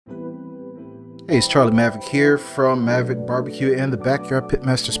Hey, it's Charlie Maverick here from Maverick Barbecue and the Backyard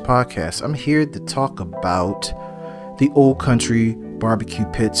Pitmasters podcast. I'm here to talk about the old country barbecue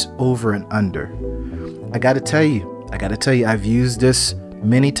pits over and under. I gotta tell you, I've used this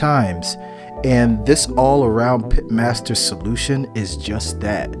many times, and this all-around pitmaster solution is just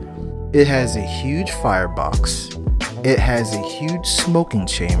that. It has a huge firebox, it has a huge smoking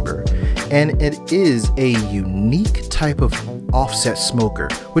chamber, and it is a unique type of offset smoker,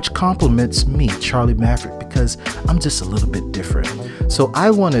 which complements me, Charlie Maverick, because I'm just a little bit different. So I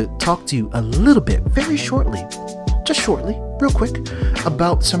want to talk to you a little bit, very shortly, real quick,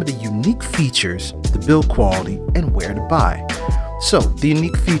 about some of the unique features, the build quality, and where to buy. So, the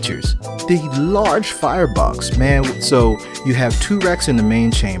unique features, the large firebox, man. So, you have 2 racks in the main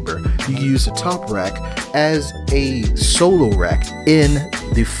chamber. You use the top rack as a solo rack in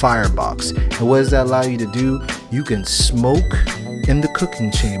the firebox. And what does that allow you to do? You can smoke in the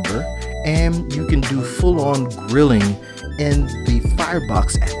cooking chamber, and you can do full-on grilling in the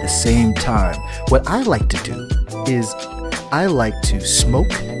firebox at the same time. What I like to do is I like to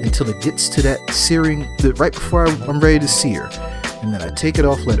smoke until it gets to that searing, right before I'm ready to sear. And then I take it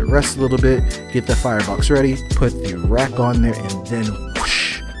off, let it rest a little bit, get the firebox ready, put the rack on there, and then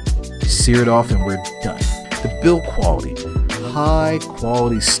whoosh, sear it off, and we're done. The build quality, high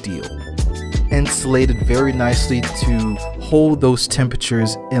quality steel, insulated very nicely to hold those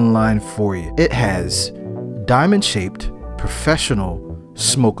temperatures in line for you. It has diamond shaped, professional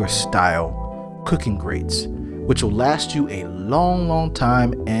smoker style cooking grates, which will last you a long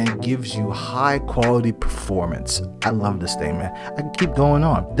time and gives you high quality performance. I love this thing, man. I can keep going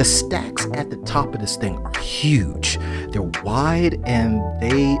on. The stacks at the top of this thing are huge. They're wide and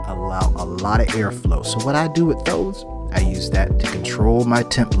they allow a lot of airflow. So what I do with those, I use that to control my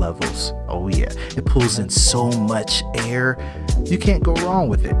temp levels. Oh yeah, it pulls in so much air. You can't go wrong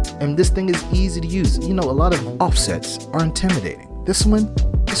with it. And this thing is easy to use. You know, a lot of offsets are intimidating. This one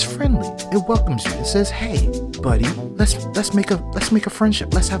is friendly. It welcomes you. It says, "Hey, buddy, let's make a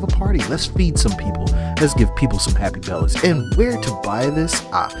friendship. Let's have a party. Let's feed some people. Let's give people some happy bellies." And where to buy this?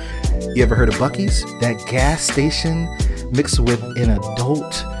 You ever heard of Buc-ee's? That gas station mixed with an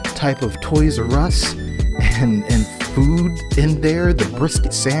adult type of Toys R Us and food in there, the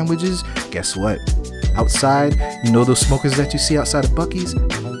brisket sandwiches. Guess what? Outside, you know those smokers that you see outside of Buc-ee's?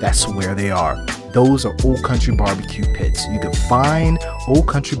 That's where they are. Those are Old Country Barbecue Pits. You can find Old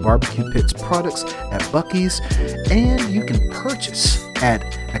Country Barbecue Pits products at Buc-ee's, and you can purchase at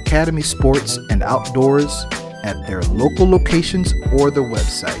Academy Sports and Outdoors at their local locations or their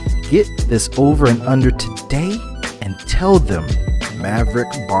website. Get this over and under today and tell them Maverick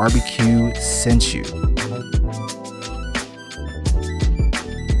Barbecue sent you.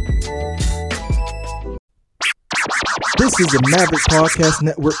 This is a Maverick Podcast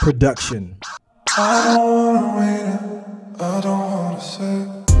Network production. I don't wanna wait up, I don't wanna sit.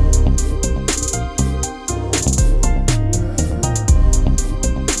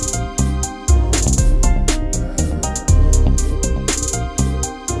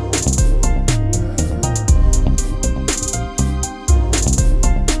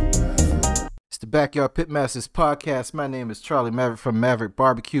 It's the Backyard Pitmasters podcast. My name is Charlie Maverick from Maverick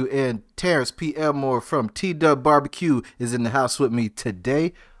Barbecue, and Terrence P. Elmore from T-Dub Barbecue is in the house with me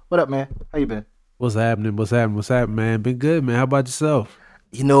today. What up, man? How you been? What's happening, man? Been good, man. How about yourself?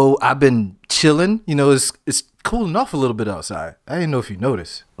 You know, I've been chilling. You know, it's cooling off a little bit outside. I didn't know if you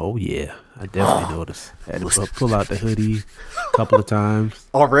noticed. Oh, yeah. I definitely noticed. Had to pull out the hoodie a couple of times.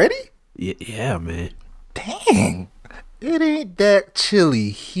 Already? Yeah, man. Dang. It ain't that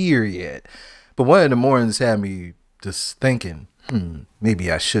chilly here yet. But one of the mornings had me just thinking,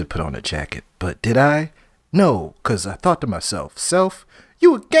 maybe I should put on a jacket. But did I? No, because I thought to myself,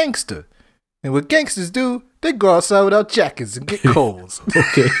 you a gangster. And what gangsters do, they go outside without jackets and get colds.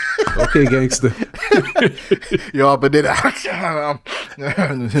 Okay, gangster. Y'all, but then I'm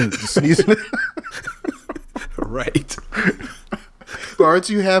sneezing. Right. Aren't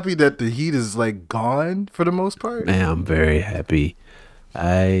you happy that the heat is like gone for the most part? Man, I'm very happy.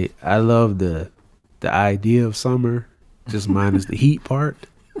 I love the idea of summer, just minus the heat part.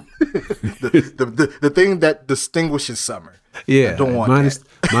 the thing that distinguishes summer. Yeah, I don't want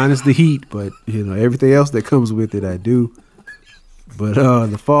minus the heat, but you know everything else that comes with it, I do. But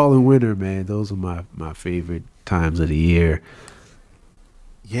the fall and winter, man, those are my favorite times of the year.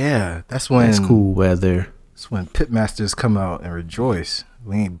 Yeah, that's when it's cool weather. That's when pitmasters come out and rejoice.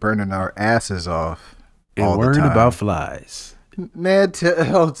 We ain't burning our asses off and all worrying the time. about flies. Man,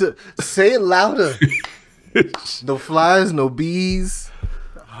 say it louder. No flies, no bees.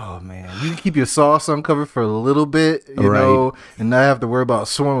 Oh man, you can keep your sauce uncovered for a little bit, Right. and not have to worry about a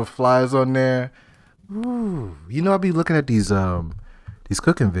swarm of flies on there. Ooh, I'll be looking at these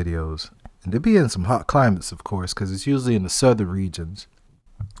cooking videos, and they be in some hot climates, of course, because it's usually in the southern regions,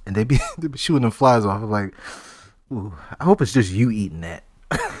 and they be they be shooting them flies off. I'm like, ooh, I hope it's just you eating that.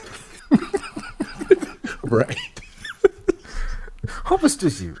 Right. Hope it's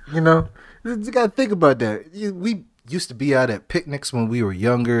just you. You gotta think about that. We used to be out at picnics when we were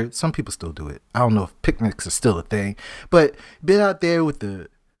younger. Some people still do it. I don't know if picnics are still a thing, but been out there with the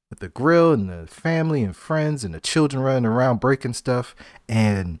grill and the family and friends and the children running around breaking stuff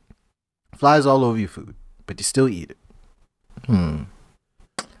and flies all over your food, but you still eat it.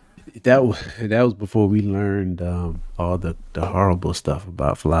 That was before we learned all the horrible stuff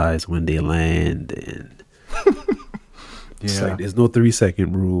about flies when they land, and it's like there's no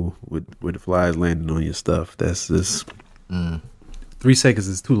 3-second rule with the flies landing on your stuff. That's just 3 seconds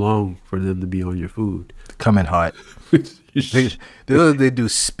is too long for them to be on your food. Coming hot. They do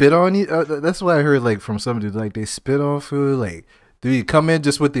spit on you. That's what I heard, like, from somebody, like they spit on food. Like, do you come in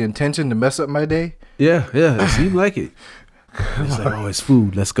just with the intention to mess up my day? Yeah, it seemed like it. It's like, oh, it's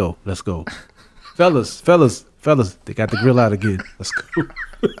food. Let's go. Fellas, they got the grill out again.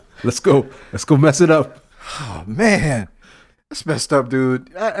 Let's go mess it up. Oh man, that's messed up,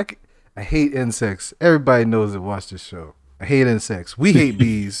 dude. I hate insects. Everybody knows that watch this show. I hate insects. We hate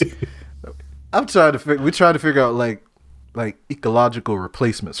bees. We're trying to figure out like ecological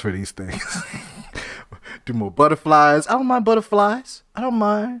replacements for these things. Do more butterflies. I don't mind butterflies. I don't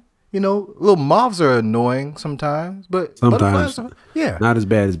mind. Little moths are annoying sometimes, but sometimes, yeah, not as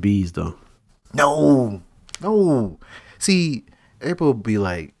bad as bees though. No. See, April will be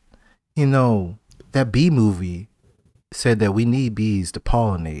like, that bee movie said that we need bees to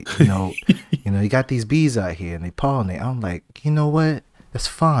pollinate. You got these bees out here and they pollinate. I'm like, you know what? That's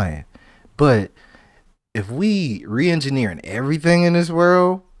fine, but if we re-engineering everything in this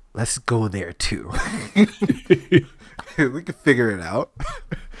world, let's go there too. We can figure it out.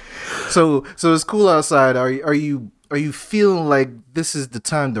 So it's cool outside. Are you feeling like this is the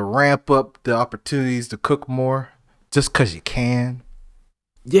time to ramp up the opportunities to cook more, just cause you can?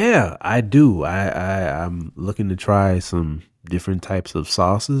 Yeah, I do. I'm looking to try some different types of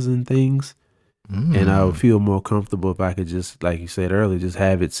sauces and things, and I would feel more comfortable if I could just, like you said earlier, just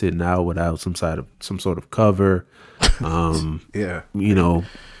have it sitting out without some sort of cover. Yeah,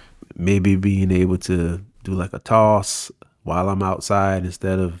 maybe being able to do like a toss while I'm outside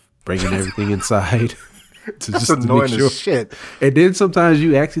instead of bringing everything inside. That's annoying as shit. And then sometimes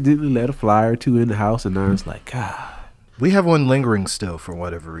you accidentally let a fly or two in the house, and now it's like, God. We have one lingering still for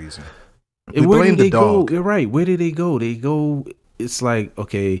whatever reason. And where did they go? You're right. Where did they go? It's like,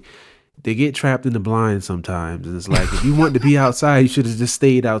 okay, they get trapped in the blind sometimes. And it's like, if you want to be outside, you should have just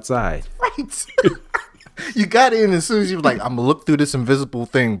stayed outside. Right. You got in as soon as you were like, I'm going to look through this invisible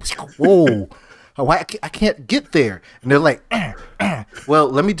thing. Whoa. I can't get there. And they're like, well,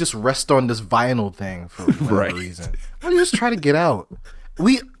 let me just rest on this vinyl thing for whatever reason. Why don't you just try to get out?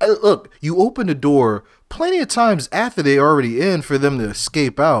 Look, you open the door plenty of times after they already in for them to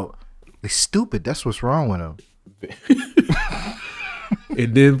escape out. They stupid. That's what's wrong with them.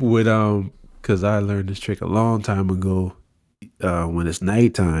 And then with because I learned this trick a long time ago. When it's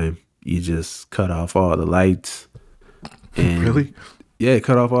nighttime, you just cut off all the lights. And really? Yeah,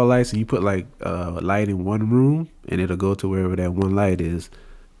 cut off all lights, and you put like a light in one room, and it'll go to wherever that one light is.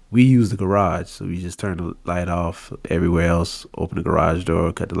 We use the garage, so we just turn the light off everywhere else, open the garage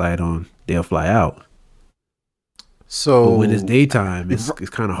door, cut the light on. They'll fly out. So but when it's daytime, it's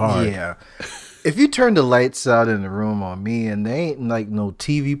kind of hard. Yeah. If you turn the lights out in the room on me and there ain't like no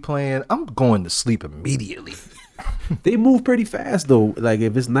TV playing, I'm going to sleep immediately. They move pretty fast though. Like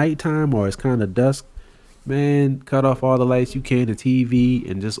if it's nighttime or it's kind of dusk, man, cut off all the lights you can, the TV,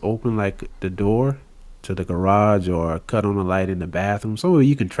 and just open like the door to the garage or cut on a light in the bathroom somewhere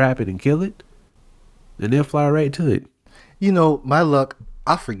you can trap it and kill it, and they'll fly right to it. My luck,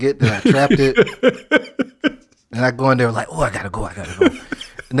 I forget that I trapped it. And I go in there like, oh, I gotta go.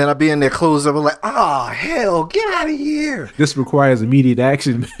 And then I be in there closed up. I'm like, oh, hell, get out of here. This requires immediate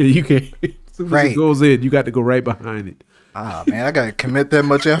action. You can't. As soon as it goes in, you got to go right behind it. Man, I gotta commit that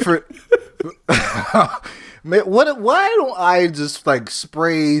much effort. Man, why don't I just like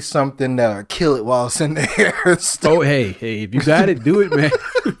spray something that'll kill it while it's in the air? Oh, hey, if you got it, do it, man.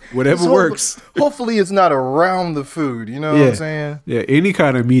 Whatever works. Hopefully it's not around the food. You know what I'm saying? Yeah, any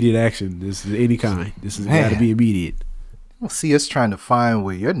kind of immediate action. This is any kind. This has got to be immediate. Well, see, us trying to find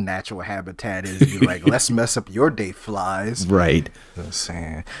where your natural habitat is. Be like, let's mess up your day, flies. Right. You know what I'm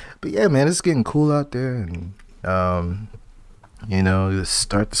saying? But yeah, man, it's getting cool out there, and You know, just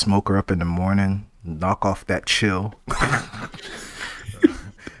start the smoker up in the morning, knock off that chill.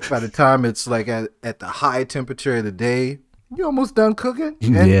 By the time it's like at the high temperature of the day, you almost done cooking.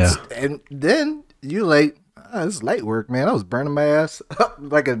 Yeah. And then you like, it's light work, man. I was burning my ass up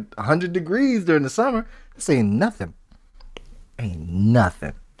like 100 degrees during the summer. This ain't nothing. Ain't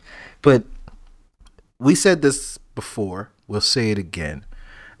nothing. But we said this before. We'll say it again.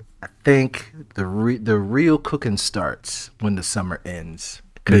 I think the real cooking starts when the summer ends.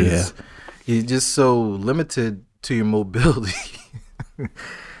 Because you're just so limited to your mobility.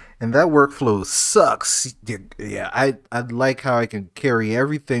 And that workflow sucks. Yeah, I like how I can carry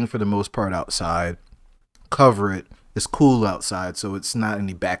everything for the most part outside, cover it. It's cool outside, so it's not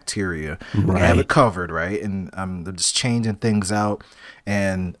any bacteria. Right. I have it covered, right? And I'm just changing things out,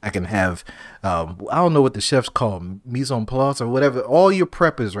 and I can have, I don't know what the chefs call mise en place or whatever. All your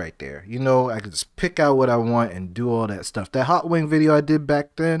prep is right there. You know, I can just pick out what I want and do all that stuff. That hot wing video I did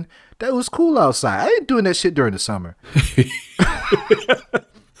back then, that was cool outside. I ain't doing that shit during the summer.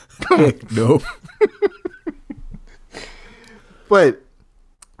 Nope. But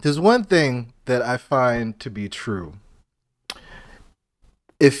there's one thing that I find to be true.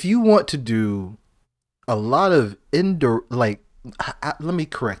 If you want to do a lot of indoor, like, let me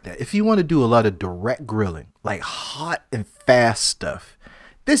correct that. If you want to do a lot of direct grilling, like hot and fast stuff,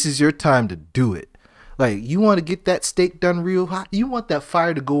 this is your time to do it. Like, you want to get that steak done real hot, you want that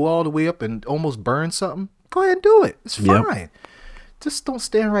fire to go all the way up and almost burn something, go ahead and do it. It's fine. Yep. Just don't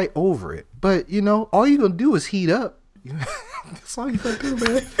stand right over it. But, you know, all you're going to do is heat up. That's all you're going to do,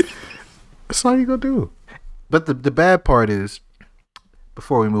 man. That's all you're going to do. But the bad part is,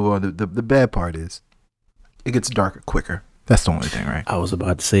 before we move on, the bad part is it gets darker quicker. That's the only thing, right? I was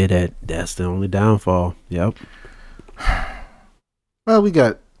about to say that's the only downfall. Yep. Well, we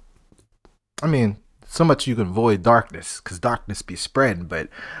got, I mean, so much you can avoid darkness because darkness be spreading. But,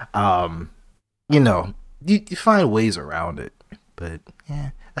 you know, you find ways around it. But,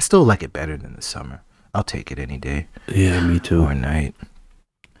 yeah, I still like it better than the summer. I'll take it any day. Yeah, me too. Or night.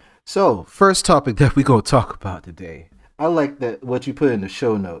 So, first topic that we're going to talk about today. I like that what you put in the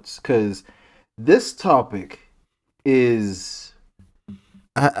show notes, because this topic is,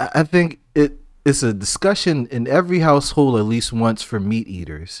 I think it's a discussion in every household at least once for meat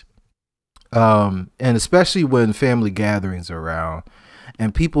eaters. And especially when family gatherings are around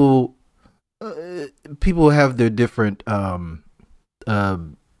and people have their different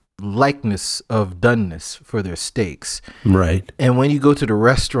likeness of doneness for their steaks. Right. And when you go to the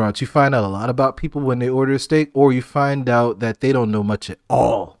restaurant, you find out a lot about people when they order a steak, or you find out that they don't know much at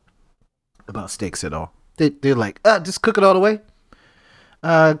all about steaks at all. They're like, just cook it all the way.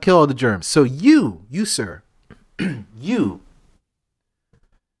 Kill all the germs. So you sir, you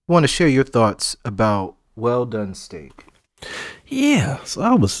want to share your thoughts about well done steak. Yeah. So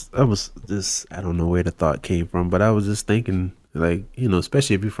I was just, I don't know where the thought came from, but I was just thinking, like, you know,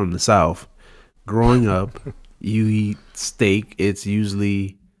 especially if you're from the South, growing up, you eat steak. It's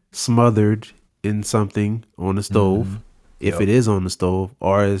usually smothered in something on the stove, if it is on the stove,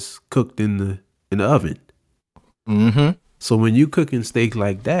 or is cooked in the oven. Mm-hmm. So when you cooking steak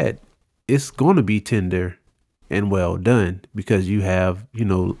like that, it's going to be tender and well done because you have, you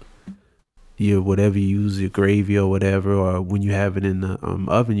know, your whatever you use, your gravy or whatever, or when you have it in the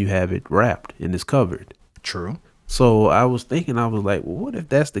oven, you have it wrapped and it's covered. True. So I was thinking, I was like, well, what if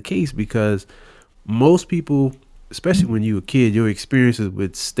that's the case? Because most people, especially when you're a kid, your experiences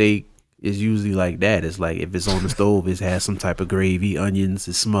with steak is usually like that. It's like if it's on the stove, it has some type of gravy, onions,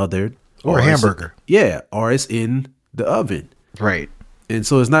 it's smothered. Or a hamburger. Or it's in the oven. Right. And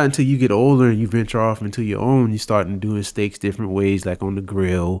so it's not until you get older and you venture off into your own, you start doing steaks different ways, like on the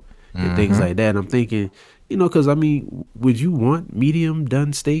grill and things like that. And I'm thinking, you know, because I mean, would you want medium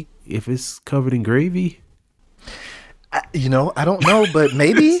done steak if it's covered in gravy? I don't know, but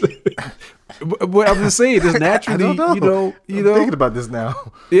maybe. But I'm just saying, it's naturally, I don't know. I'm thinking about this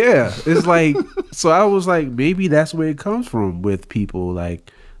now. Yeah, it's like, so I was like, maybe that's where it comes from with people,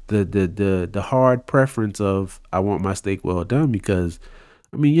 like the hard preference of I want my steak well done, because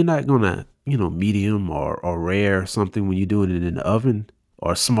I mean, you're not gonna, you know, medium or rare or something when you're doing it in the oven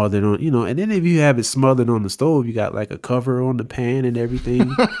or smothered on, you know, and then if you have it smothered on the stove, you got like a cover on the pan and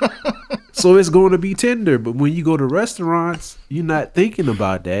everything. So it's going to be tender. But when you go to restaurants, you're not thinking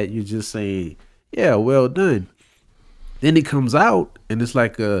about that. You're just saying, yeah, well done. Then it comes out and it's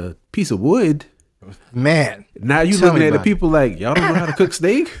like a piece of wood. Man. Now you're looking at the people like, y'all don't know how to cook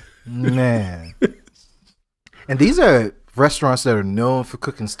steak? Man. And these are restaurants that are known for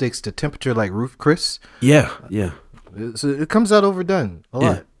cooking steaks to temperature like Ruth Chris. Yeah, yeah. So it comes out overdone a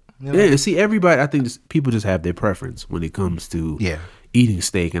lot. You know? Yeah, see, everybody, I think people just have their preference when it comes to eating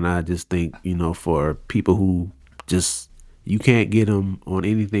steak. And I just think, for people who just, you can't get them on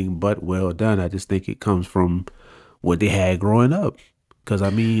anything but well done, I just think it comes from what they had growing up. Because, I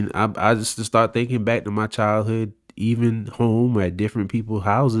just start thinking back to my childhood, even home at different people's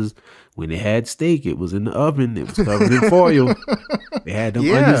houses. When they had steak, it was in the oven. It was covered in foil. They had them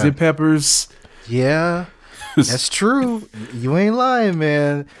onions and peppers. Yeah, that's true. You ain't lying,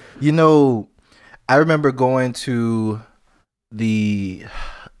 man. I remember going to it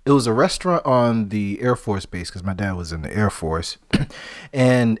was a restaurant on the Air Force base because my dad was in the Air Force.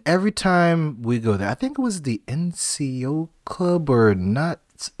 And every time we go there, I think it was the NCO club or not,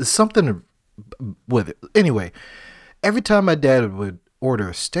 something with it. Anyway, every time my dad would order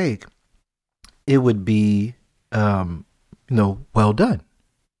a steak, it would be, well done.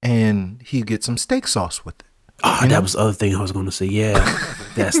 And he'd get some steak sauce with it. Oh, that was the other thing I was going to say. Yeah,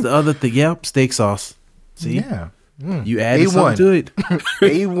 that's the other thing. Yep, steak sauce. See? Yeah. You added something to it.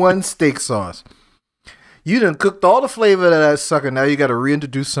 A1 steak sauce. You done cooked all the flavor of that sucker. Now you got to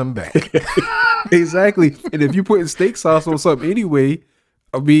reintroduce some back. Exactly. And if you putting steak sauce on something anyway,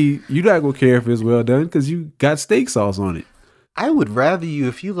 you're not going to care if it's well done because you got steak sauce on it. I would rather you,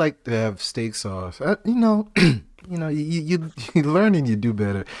 if you like to have steak sauce, you learn and you do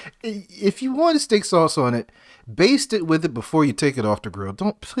better. If you want a steak sauce on it, baste it with it before you take it off the grill.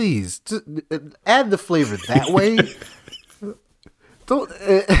 Don't, please, just add the flavor that way. Don't.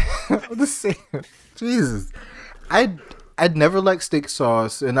 I'm just saying, Jesus, I'd never like steak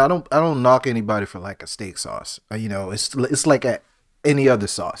sauce, and I don't knock anybody for like a steak sauce. It's like any other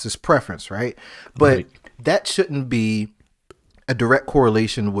sauce. It's preference, right? But that shouldn't be a direct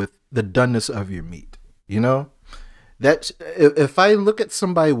correlation with the doneness of your meat. That if I look at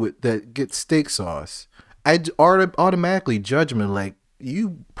somebody that gets steak sauce, I'd automatically judge them like,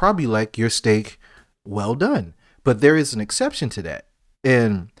 you probably like your steak well done. But there is an exception to that.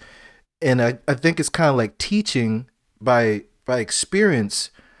 And I think it's kind of like teaching by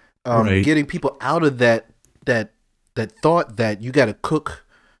experience, getting people out of that thought that you got to cook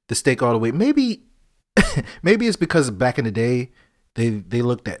the steak all the way. Maybe it's because back in the day, they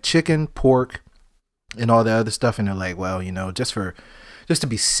looked at chicken, pork, and all the other stuff, and they're like, well, just to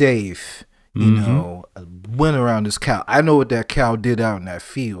be safe, went around this cow. I know what that cow did out in that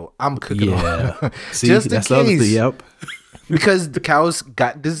field. I'm cooking on See, just in that's case. Yep. Because the cows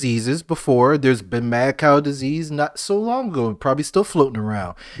got diseases before. There's been mad cow disease not so long ago, probably still floating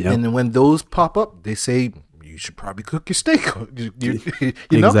around. Yep. And then when those pop up, they say you should probably cook your steak.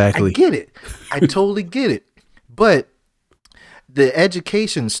 Exactly. I get it. I totally get it. But the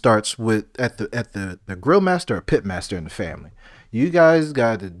education starts with at the grill master or pit master in the family. You guys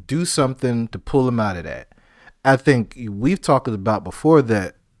got to do something to pull them out of that. I think we've talked about before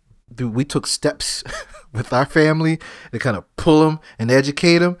that we took steps with our family to kind of pull them and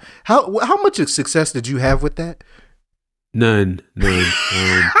educate them. How much of success did you have with that? None.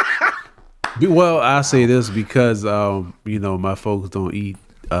 Well, I say this because my folks don't eat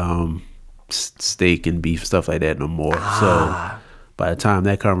steak and beef, stuff like that no more. So by the time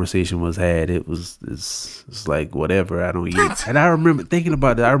that conversation was had, it's like whatever, I don't eat. And I remember thinking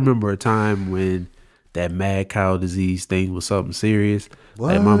about that. I remember a time when that mad cow disease thing was something serious.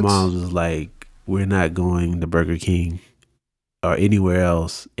 What? Like my mom was like, we're not going to Burger King or anywhere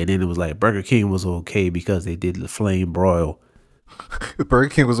else. And then it was like Burger King was okay because they did the flame broil. Burger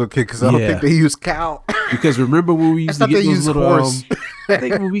King was okay because I don't think they use cow. Because remember when we used to get those little horse. I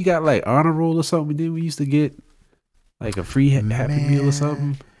think when we got like honor roll or something, then we used to get like a free Happy Meal or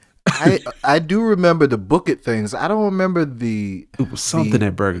something. I do remember the book it things. I don't remember it was something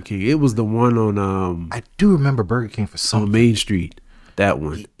at Burger King. It was the one on I do remember Burger King for something on Main Street. That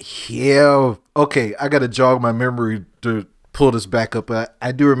one. Yeah. Okay, I gotta jog my memory to pull this back up.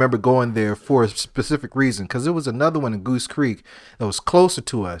 I do remember going there for a specific reason because there was another one in Goose Creek that was closer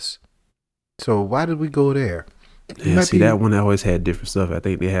to us. So why did we go there? Yeah, see, that one always had different stuff. I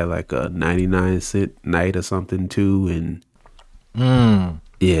think they had like a 99-cent night or something too, and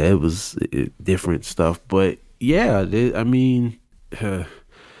yeah, it was different stuff. But yeah, I don't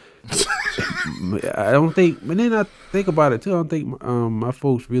think. But then I think about it too. I don't think my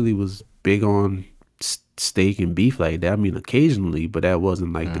folks really was big on steak and beef like that. I mean, occasionally, but that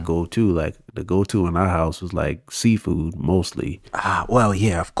wasn't like the go-to. Like the go-to in our house was like seafood mostly. Well,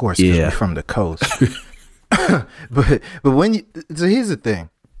 yeah, of course, because we're from the coast. but when so here's the thing.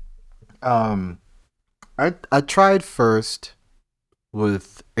 I tried first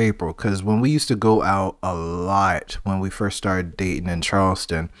with April because when we used to go out a lot when we first started dating in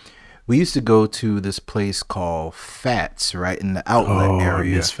Charleston, we used to go to this place called Fats, right in the outlet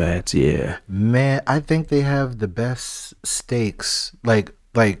area. Miss Fats, yeah. Man, I think they have the best steaks, like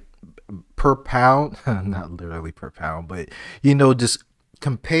per pound, not literally per pound, but just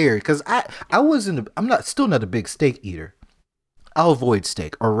compared. Because I'm not still not a big steak eater. I'll avoid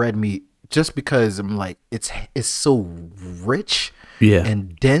steak or red meat just because I'm like it's so rich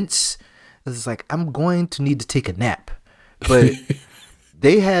and dense. It's like I'm going to need to take a nap. But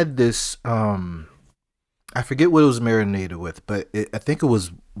they had this I forget what it was marinated with, but I think it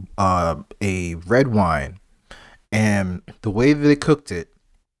was a red wine, and the way that they cooked it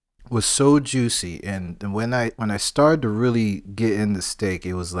was so juicy. And when I started to really get in the steak,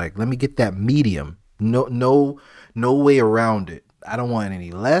 it was like, let me get that medium. No way around it. I don't want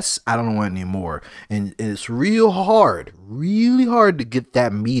any less. I don't want any more. And it's really hard to get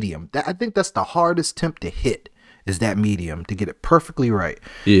that medium. I think that's the hardest temp to hit, is that medium, to get it perfectly right.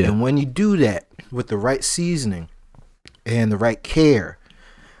 Yeah. And when you do that with the right seasoning and the right care,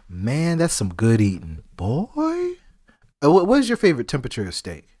 man, that's some good eating, boy. What is your favorite temperature of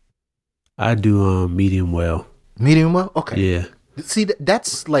steak? I do medium well. Medium well? Okay. Yeah. See,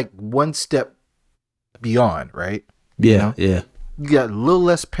 that's like one step beyond, right? Yeah, yeah. You got a little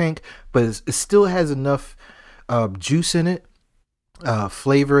less pink, but it still has enough juice in it,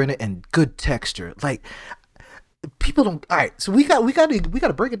 flavor in it, and good texture. Like, people don't. All right, so we got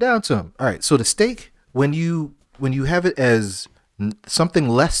to break it down to them. All right, so the steak, when you have it as something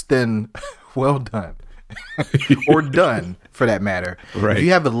less than well done, or done for that matter, right? If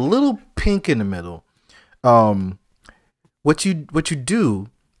you have a little pink in the middle, what you do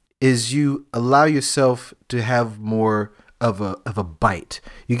is you allow yourself to have more of a bite.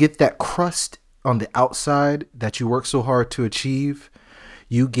 You get that crust on the outside that you work so hard to achieve.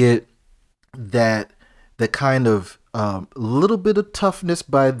 You get the kind of little bit of toughness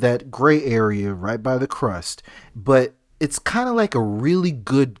by that gray area right by the crust, but it's kind of like a really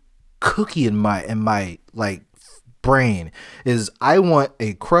good cookie in my like brain. Is I want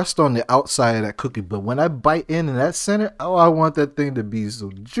a crust on the outside of that cookie, but when I bite in that center, I want that thing to be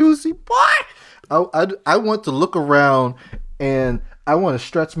so juicy, boy. I want to look around and I want to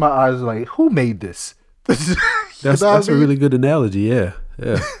stretch my eyes like, who made this? That's a really good analogy. Yeah.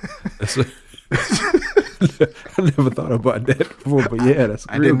 That's I never thought about that before, but yeah, that's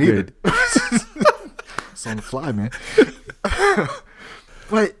real good. It's on the fly, man.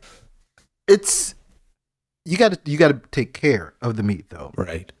 But it's you gotta take care of the meat, though.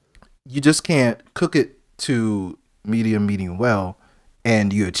 Right. You just can't cook it to medium well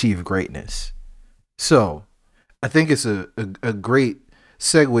and you achieve greatness. So I think it's a great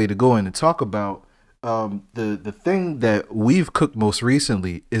segue to go in and talk about the thing that we've cooked most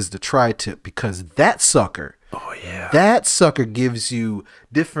recently is the tri-tip, because that sucker gives you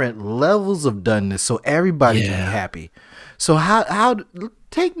different levels of doneness, so everybody can be happy. So how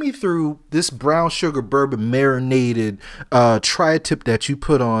take me through this brown sugar bourbon marinated tri-tip that you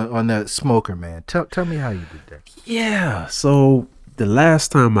put on that smoker, man. Tell me how you did that. Yeah. So the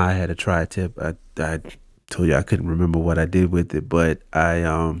last time I had a tri-tip, I told you I couldn't remember what I did with it, but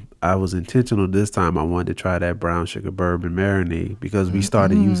I was intentional this time. I wanted to try that brown sugar bourbon marinade because we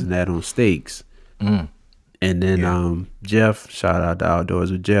started using that on steaks. And then Jeff, shout out to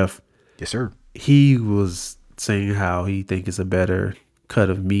Outdoors with Jeff. Yes, sir. He was saying how he think it's a better cut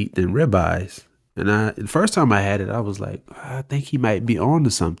of meat than ribeyes. And the first time I had it, I was like, I think he might be on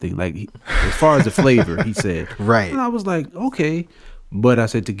to something. Like, as far as the flavor, he said. Right. And I was like, okay. But I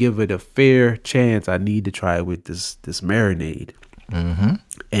said, to give it a fair chance, I need to try it with this marinade. Mm-hmm.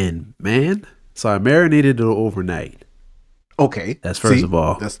 And man, so I marinated it overnight. Okay, that's first of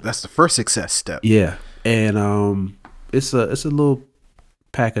all. That's the first success step. Yeah, and it's a little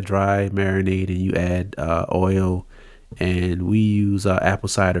pack of dry marinade, and you add oil, and we use apple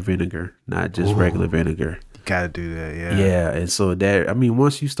cider vinegar, not just regular vinegar. You gotta do that, yeah. Yeah, and so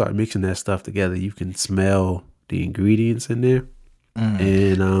once you start mixing that stuff together, you can smell the ingredients in there.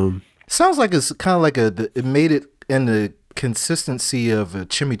 And sounds like it's kind of like it made it in the consistency of a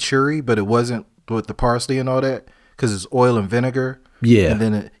chimichurri, but it wasn't with the parsley and all that because it's oil and vinegar. Yeah, and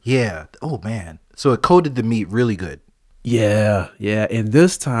then oh man, so it coated the meat really good. Yeah. And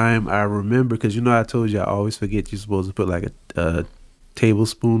this time I remember, because I told you I always forget you're supposed to put like a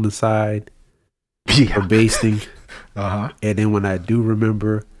tablespoon aside for basting. And then when I do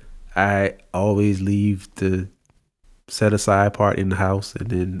remember, I always leave the set aside part in the house, and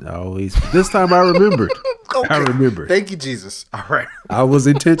then this time I remembered. Okay. I remembered. Thank you, Jesus. All right. I was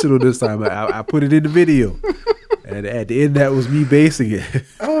intentional this time. I put it in the video, and at the end that was me basing it.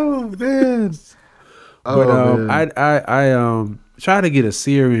 Oh man. But I try to get a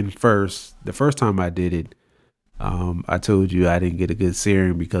searing first. The first time I did it, I told you I didn't get a good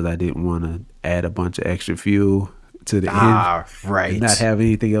searing because I didn't want to add a bunch of extra fuel to the end, right, and not have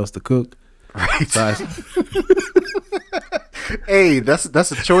anything else to cook. Right. So hey, that's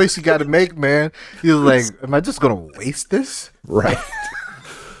a choice you got to make, man. You're like, am I just gonna waste this? Right.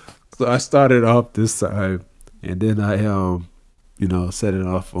 So I started off this side, and then I set it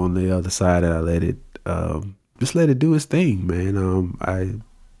off on the other side, and I let it just let it do its thing, man.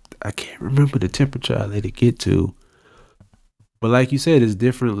 I can't remember the temperature I let it get to, but like you said, it's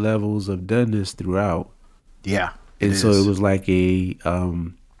different levels of doneness throughout. Yeah, and so it was like a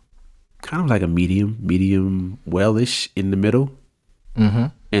kind of like a medium wellish in the middle. Mm-hmm.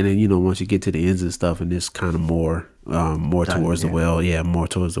 And then, once you get to the ends and stuff, and it's kind of more done, towards the well. Yeah, more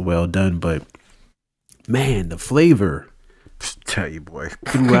towards the well done. But man, the flavor, tell you, boy,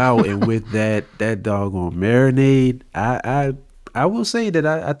 throughout and with that doggone marinade, I will say that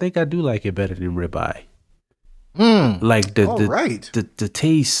I think I do like it better than ribeye. Like the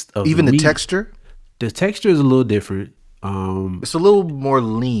taste of even the the meat. texture. The texture is a little different. It's a little more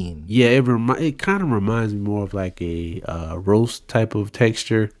lean. Yeah, it kind of reminds me more of like a roast type of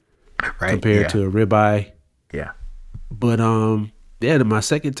texture, right? Compared to a ribeye. Yeah. But my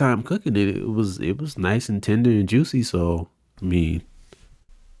second time cooking it, it was nice and tender and juicy. So I mean,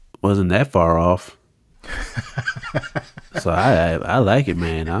 wasn't that far off. So I like it,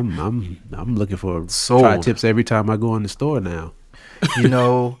 man. I'm looking for try tips every time I go in the store now.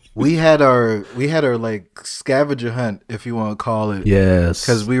 We had our like scavenger hunt, if you want to call it. Yes.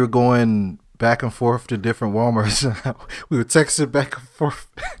 Because we were going back and forth to different Walmarts. We were texting back and forth.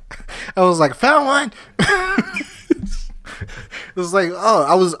 I was like, found one. It was like,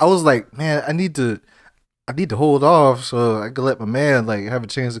 I was like, man, I need to hold off so I could let my man like have a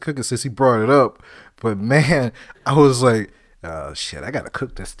chance to cook it since he brought it up. But man, I was like, oh shit, I gotta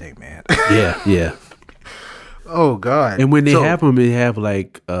cook this thing, man. Yeah. Oh God! And when they have them, they have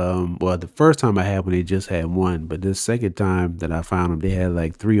like, the first time I had one, they just had one, but this second time that I found them, they had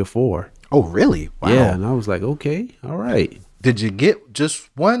like 3 or 4. Oh, really? Wow. Yeah, and I was like, okay, all right. Did you get just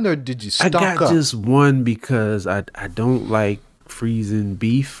one, or did you stock up? I got just one because I don't like freezing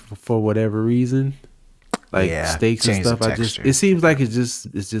beef for whatever reason, like steaks and stuff. It seems like it's just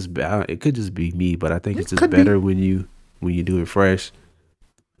it could just be me, but I think it's just better when you do it fresh.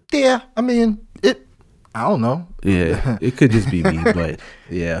 Yeah, I mean it. I don't know. Yeah, it could just be me, but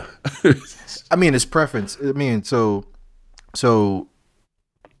yeah. I mean, it's preference. I mean, so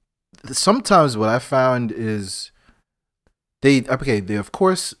sometimes what I found is they of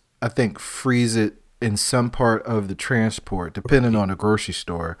course I think freeze it in some part of the transport, depending on the grocery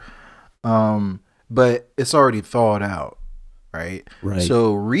store. But it's already thawed out, right? Right.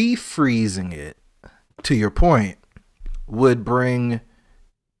 So refreezing it, to your point, would bring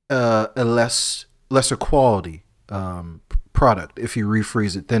a lesser quality product if you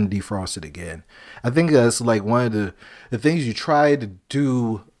refreeze it then defrost it again. I think that's like one of the things you try to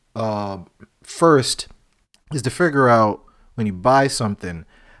do first is to figure out when you buy something,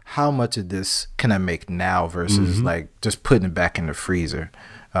 how much of this can I make now versus like just putting it back in the freezer.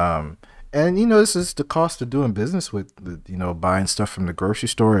 And this is the cost of doing business with buying stuff from the grocery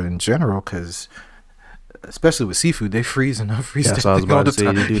store in general, because especially with seafood, they freeze and unfreeze. That's what I was about to say.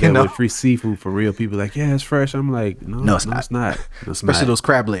 They do that with free seafood for real. People like, yeah, it's fresh. I'm like, no, it's not. Especially those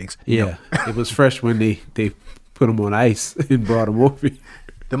crab legs. Yeah, it was fresh when they put them on ice and brought them over.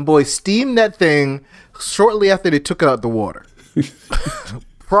 Them boys steamed that thing shortly after they took it out the water.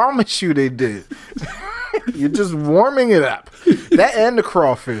 Promise you they did. You're just warming it up. That and the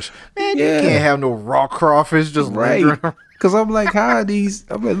crawfish. Man, you can't have no raw crawfish just lingering around. Because I'm like, how are these?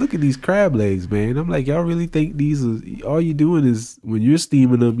 I'm like, look at these crab legs, man. I'm like, y'all really think these are, all you doing is when you're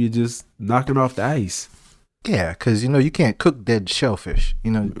steaming them, you're just knocking off the ice. Yeah, because, you can't cook dead shellfish.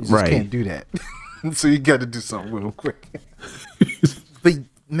 You just can't do that. So you got to do something with them quick. But,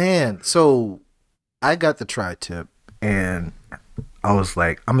 man, so I got the tri-tip, and I was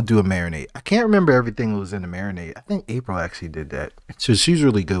like, I'm going to do a marinade. I can't remember everything that was in the marinade. I think April actually did that. So she's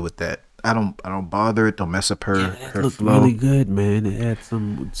really good with that. I don't bother it. Don't mess up her looked flow. Really good, man. It had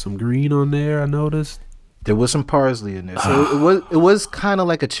some green on there, I noticed. There was some parsley in there. So it was kind of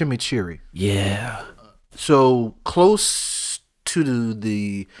like a chimichurri. Yeah. So close to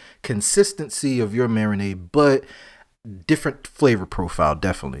the consistency of your marinade, but different flavor profile,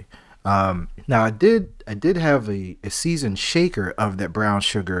 definitely. Now I did have a seasoned shaker of that brown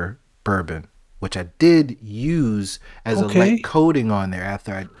sugar bourbon, which I did use as a light coating on there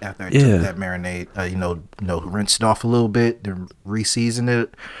after I took that marinade. Rinsed it off a little bit, then re-seasoned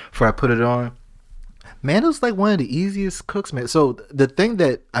it before I put it on. Man, it was like one of the easiest cooks, man. So the thing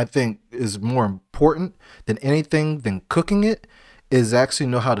that I think is more important than anything than cooking it is actually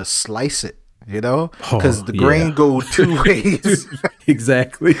know how to slice it. You know, because Oh, the yeah. grain go two ways.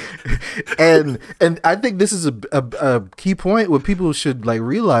 Exactly. And I think this is a key point where people should like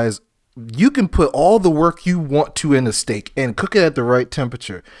realize you can put all the work you want to in a steak and cook it at the right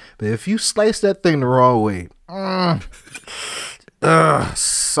temperature, but if you slice that thing the wrong way,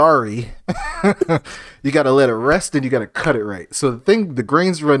 sorry. You got to let it rest and you got to cut it right. So the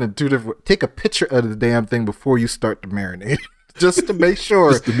grains run in two different. Take a picture of the damn thing before you start to marinate, just to make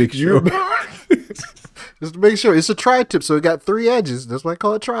sure. Just to make sure. Just to make sure. It's a tri-tip, so it got 3 edges. That's why I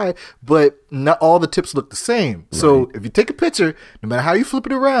call it tri. But not all the tips look the same. So if you take a picture, no matter how you flip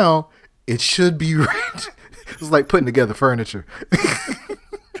it around, it should be right. It's like putting together furniture.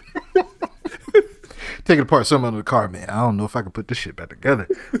 Taking apart something under the car, man. I don't know if I can put this shit back together.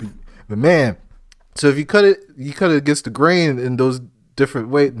 But man, so if you cut it against the grain in those different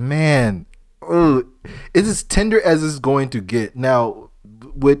ways, man, it's as tender as it's going to get. Now,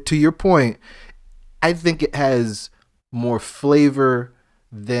 to your point, I think it has more flavor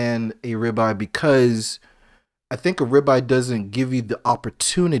than a ribeye because I think a ribeye doesn't give you the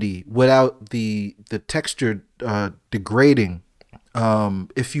opportunity without the texture degrading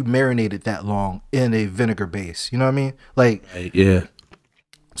if you marinate it that long in a vinegar base. You know what I mean? Like, Yeah.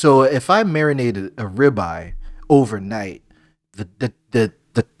 So if I marinated a ribeye overnight, the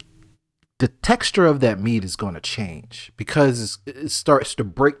texture of that meat is going to change because it starts to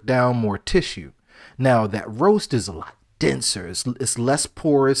break down more tissue. Now that roast is a lot denser. It's less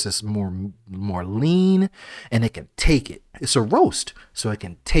porous. It's more lean, and it can take it. It's a roast, so it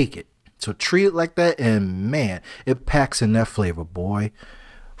can take it. So treat it like that, and man, it packs in that flavor, boy.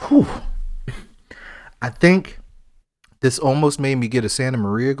 Whew. I think this almost made me get a Santa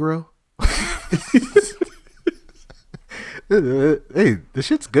Maria grill. Hey, this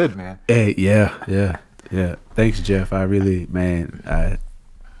shit's good, man. Hey, yeah. Thanks, Jeff. I really, man,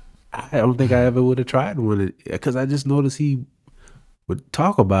 I don't think I ever would have tried one because I just noticed he would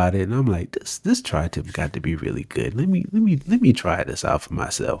talk about it, and I'm like, this tri-tip got to be really good. Let me try this out for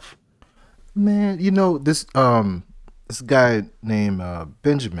myself. Man, you know this guy named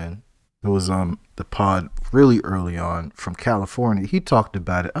Benjamin, who was on the pod really early on from California. He talked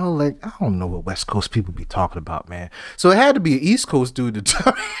about it. Oh, like I don't know what West Coast people be talking about, man. So it had to be an East Coast dude to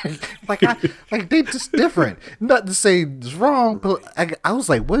tell me. like they just different. Not to say it's wrong, but I was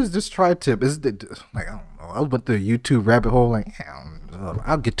like, what is this tri-tip? Is it like I don't know. I went to the YouTube rabbit hole. Like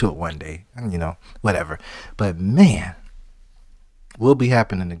I'll get to it one day. And, whatever. But man, will be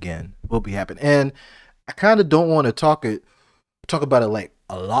happening again. Will be happening. And I kind of don't want to talk about it like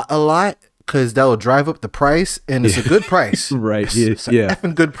a lot because that will drive up the price, and it's a good price. Right. It's an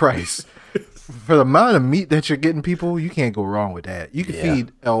effing good price. For the amount of meat that you're getting, people, you can't go wrong with that. You can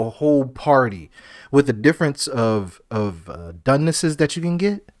feed a whole party with the difference of donenesses that you can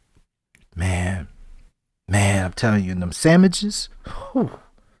get. Man, I'm telling you, and them sandwiches. Whew.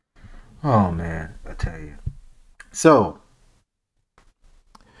 Oh man, I tell you. So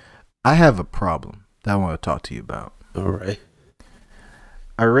I have a problem that I want to talk to you about. All right.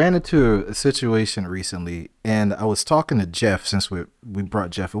 I ran into a situation recently, and I was talking to Jeff since we brought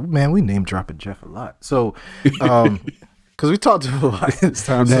Jeff. Man, we name dropping Jeff a lot. So, because we talked to him a lot. It's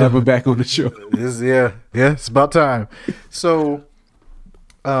time to have him back on the show. Yeah, it's about time. So,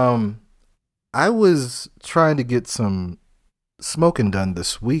 I was trying to get some smoking done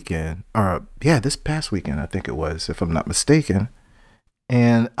this weekend, this past weekend, I think it was, if I'm not mistaken.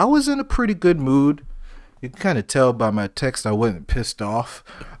 And I was in a pretty good mood. You can kind of tell by my text I wasn't pissed off.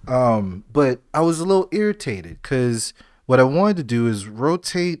 But I was a little irritated because what I wanted to do is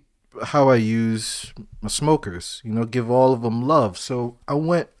rotate how I use my smokers, give all of them love. So I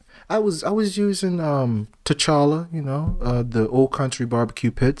was using T'Challa, the Old Country barbecue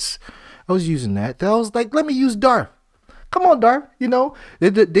pits. I was using that. I was like, let me use Darth. Come on, Darth.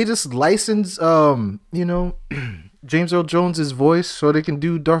 They just license James Earl Jones's voice so they can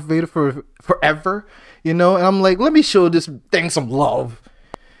do Darth Vader for forever, and I'm like, let me show this thing some love.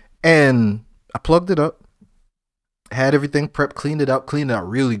 And I plugged it up, had everything prepped, cleaned it out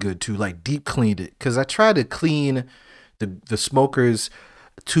really good too, like deep cleaned it, because I try to clean the smokers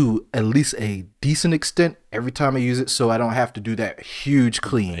to at least a decent extent every time I use it, so I don't have to do that huge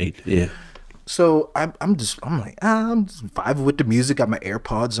clean. Right. Yeah. So I'm like, I'm just vibing with the music, got my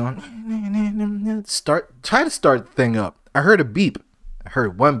AirPods on. Try to start the thing up. I heard a beep. I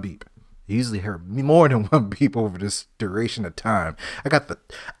heard one beep. I usually heard more than one beep over this duration of time.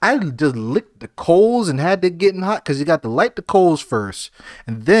 I just licked the coals and had to get in hot because you got to light the coals first,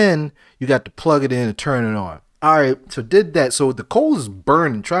 and then you got to plug it in and turn it on. All right, so did that. So the coals is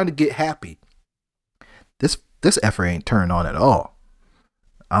burning, trying to get happy. This effort ain't turned on at all.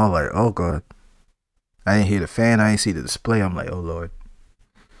 I was like, oh god. I didn't hear the fan. I didn't see the display. I'm like, oh lord,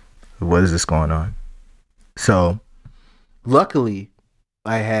 what is this going on? So, luckily,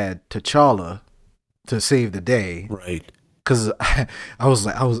 I had T'Challa to save the day. Right. Because I was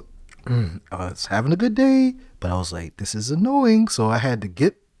having a good day, but I was like, this is annoying. So I had to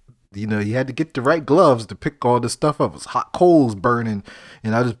get, you had to get the right gloves to pick all this stuff up. It was hot coals burning,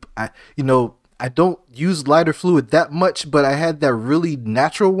 and I don't use lighter fluid that much, but I had that really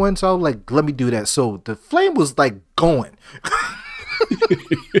natural one, so I was like, let me do that. So the flame was like going.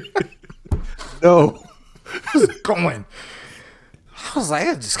 No. It was going. I was like,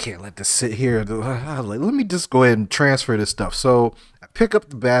 I just can't let this sit here. I was like, let me just go ahead and transfer this stuff. So I pick up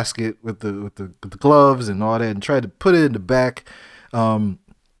the basket with the gloves and all that and try to put it in the back of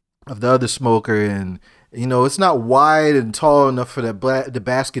the other smoker, and it's not wide and tall enough for the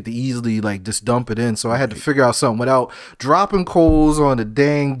basket to easily like just dump it in. So I had to figure out something without dropping coals on the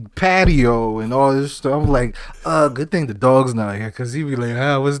dang patio and all this stuff. I'm like, good thing the dog's not here because he'd be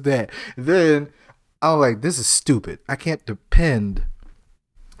like, what's that? And then I was like, this is stupid. I can't depend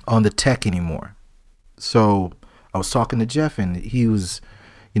on the tech anymore. So I was talking to Jeff, and he was,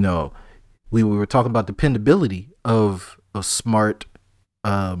 we were talking about dependability of smart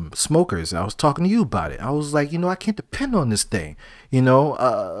smokers. I was talking to you about it. I was like, I can't depend on this thing.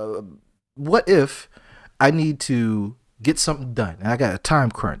 What if I need to get something done and I got a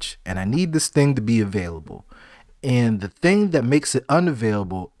time crunch and I need this thing to be available, and the thing that makes it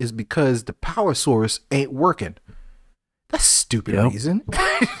unavailable is because the power source ain't working? That's stupid reason.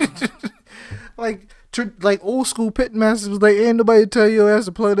 like old school pit masters was like, ain't nobody tell you ass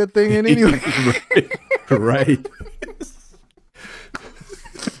to plug that thing in anyway. Right.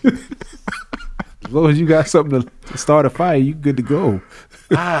 As long as you got something to start a fire, you good to go.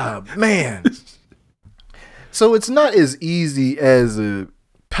 Man. So it's not as easy as a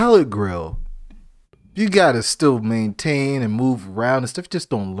pellet grill. You gotta still maintain and move around and stuff. Just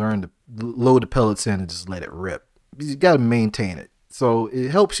don't learn to load the pellets in and just let it rip. You gotta maintain it. So it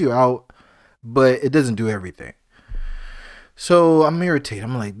helps you out, but it doesn't do everything. So I'm irritated.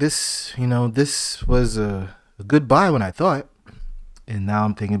 I'm like, this was a good buy when I thought. And now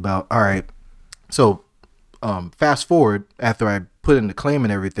I'm thinking about, all right, so fast forward after I put in the claim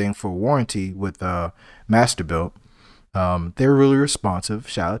and everything for warranty with Masterbuilt. They were really responsive.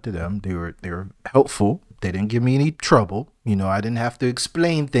 Shout out to them. They were helpful. They didn't give me any trouble. I didn't have to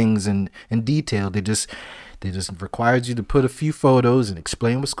explain things in detail. They just required you to put a few photos and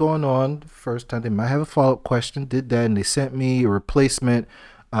explain what's going on. First time they might have a follow-up question. Did that, and they sent me a replacement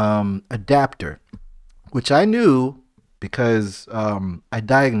adapter, which I knew because I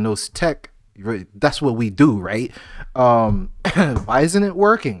diagnosed tech. That's what we do, right? Why isn't it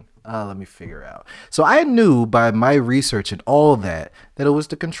working? Let me figure out. So I knew by my research and all that it was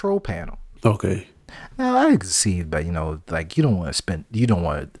the control panel. Okay. Now I can see, but you don't want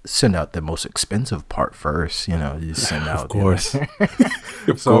to send out the most expensive part first. You send out, of course.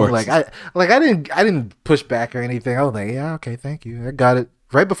 Of so course. I didn't push back or anything. I was like, yeah, okay, thank you, I got it.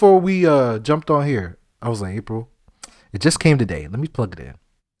 Right before we jumped on here, I was like, April, it just came today. Let me plug it in.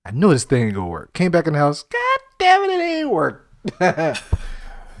 I know this thing ain't gonna work. Came back in the house. God damn it ain't work.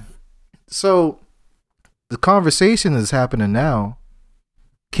 So the conversation is happening now.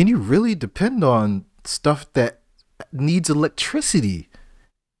 Can you really depend on stuff that needs electricity?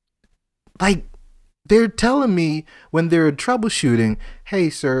 Like, they're telling me when they're troubleshooting, hey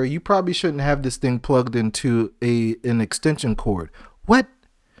sir, you probably shouldn't have this thing plugged into an extension cord. What?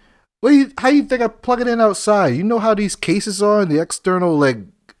 How you think I plug it in outside? You know how these cases are in the external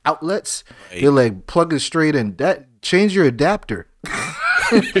outlets? Right. They're plug it straight in. That change your adapter.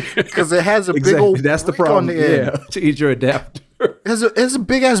 Because it has a big old that's the problem. On the end. Change your adapter. It has a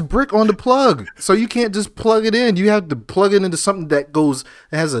big ass brick on the plug, so you can't just plug it in. You have to plug it into something that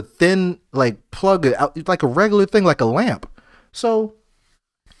has a thin plug out, like a regular thing, like a lamp. So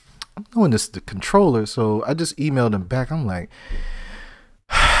I'm knowing this is the controller, so I just emailed him back. I'm like,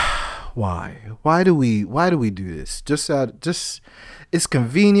 why do we do this? Just it's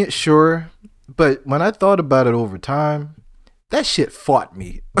convenient, sure, but when I thought about it over time, that shit fought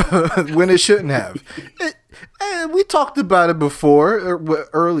me when it shouldn't have. We talked about it before,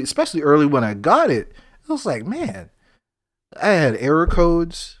 early, especially early when I got it. I was like, man, I had error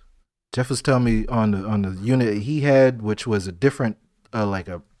codes. Jeff was telling me on the unit he had, which was a different, a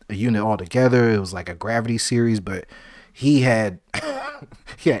a unit altogether. It was like a gravity series, but he had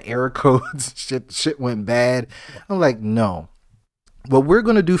he had error codes. Shit went bad. I'm like, no. What we're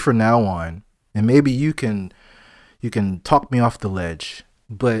gonna do from now on, and maybe you can talk me off the ledge,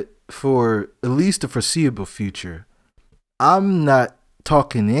 but for at least the foreseeable future, I'm not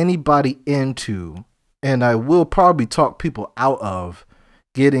talking anybody into, and I will probably talk people out of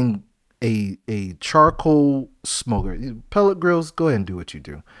getting a charcoal smoker. Pellet grills, go ahead and do what you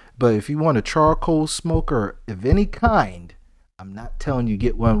do. But if you want a charcoal smoker of any kind, I'm not telling you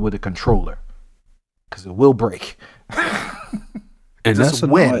get one with a controller, because it will break. And that's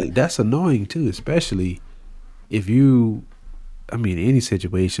annoying. That's annoying too, especially if you, I mean, any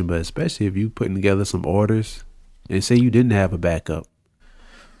situation, but especially if you putting together some orders and say you didn't have a backup.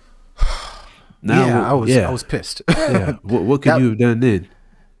 Now, I was pissed. Yeah. What could you have done then?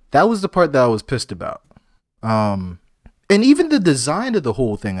 That was the part that I was pissed about. And even the design of the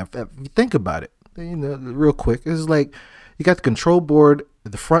whole thing, if you think about it, real quick, it's like you got the control board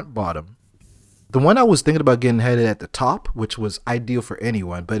at the front bottom. The one I was thinking about getting headed at the top, which was ideal for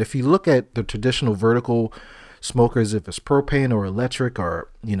anyone. But if you look at the traditional vertical smokers, if it's propane or electric or,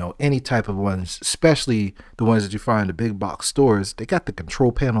 any type of ones, especially the ones that you find in the big box stores, they got the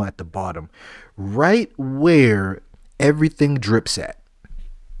control panel at the bottom, right where everything drips at.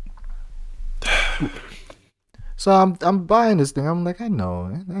 So I'm buying this thing. I'm like, I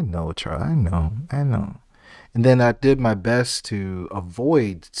know, Charlie. I know. And then I did my best to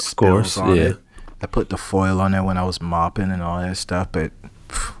avoid spills on it. I put the foil on there when I was mopping and all that stuff, but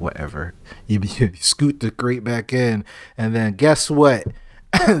whatever. You scoot the grate back in, and then guess what?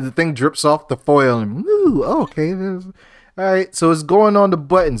 The thing drips off the foil, and okay. All right, so it's going on the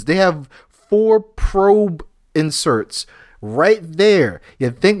buttons. They have 4 probe inserts right there.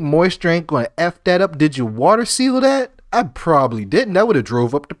 You think moisture ain't going to F that up? Did you water seal that? I probably didn't. That would have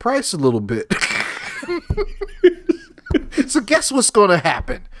drove up the price a little bit. So guess what's going to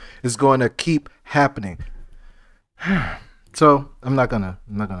happen? It's going to keep happening. So I'm not gonna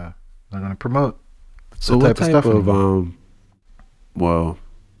promote. So what type of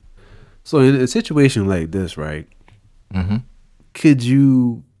so in a situation like this, right? Mm-hmm. Could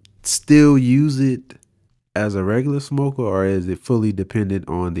you still use it as a regular smoker, or is it fully dependent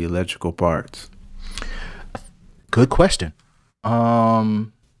on the electrical parts? Good question.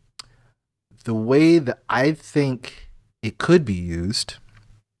 The way that I think it could be used,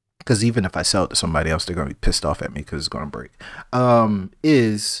 because even if I sell it to somebody else, they're going to be pissed off at me because it's going to break,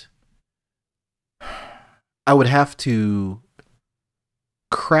 is I would have to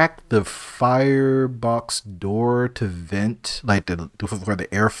crack the firebox door to vent, like for the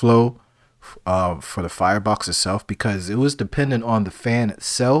airflow for the firebox itself, because it was dependent on the fan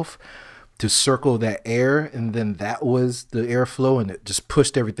itself to circle that air, and then that was the airflow, and it just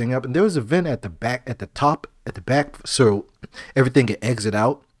pushed everything up. And there was a vent at the back, at the top, at the back, so everything could exit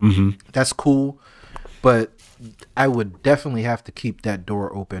out. Mm-hmm. That's cool, but I would definitely have to keep that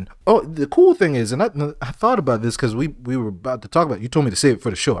door open. Oh, the cool thing is, and I thought about this because we were about to talk about it. You told me to save it for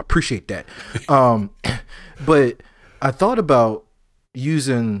the show. I appreciate that. But I thought about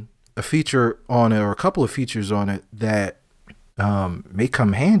using a feature on it, or a couple of features on it, that may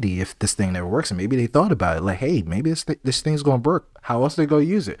come handy if this thing never works. And maybe they thought about it, like, hey, maybe this thing's gonna work. How else are they gonna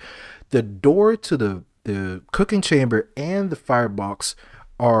use it? The door to the cooking chamber and the firebox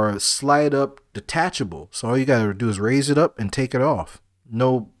are slide up detachable, so all you gotta do is raise it up and take it off.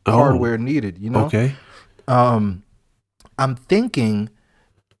 No hardware needed, Okay. I'm thinking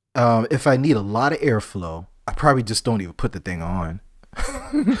if I need a lot of airflow, I probably just don't even put the thing on.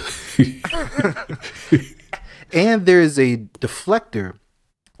 And there's a deflector,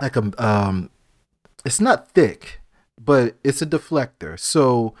 like it's not thick, but it's a deflector.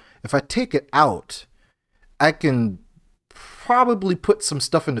 So if I take it out, I can probably put some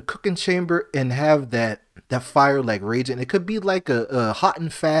stuff in the cooking chamber and have that fire like raging. It could be like a hot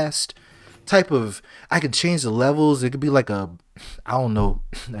and fast type of. I can change the levels. It could be like a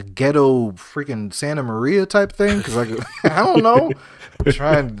ghetto freaking Santa Maria type thing. Because I don't know.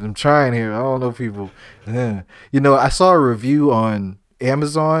 I'm trying here. I don't know, people. Yeah. I saw a review on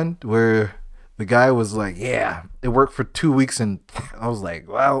Amazon where the guy was like, yeah, it worked for 2 weeks, and I was like,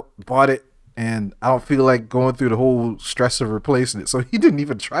 well, bought it, and I don't feel like going through the whole stress of replacing it. So he didn't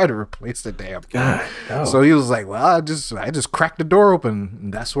even try to replace the damn thing. So he was like, well, I just cracked the door open,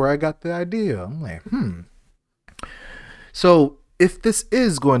 and that's where I got the idea. I'm like, So if this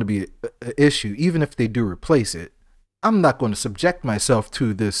is going to be an issue, even if they do replace it, I'm not going to subject myself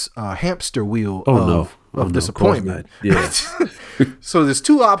to this hamster wheel of disappointment. Yeah. So there's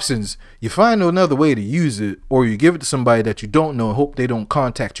two options. You find another way to use it, or you give it to somebody that you don't know and hope they don't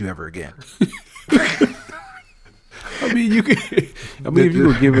contact you ever again. I mean, you can. I mean, if you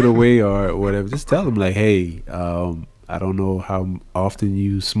gonna give it away or whatever, just tell them like, hey, I don't know how often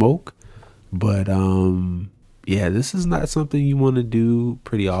you smoke, but yeah, this is not something you want to do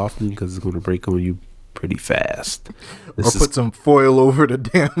pretty often because it's gonna break on you pretty fast. Or put some foil over the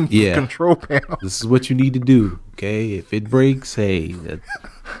damn control panel. This is what you need to do. Okay, if it breaks, hey,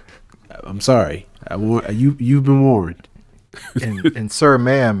 I'm sorry. I want you. You've been warned. And sir,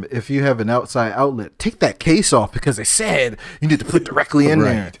 ma'am, if you have an outside outlet, take that case off because they said you need to put directly in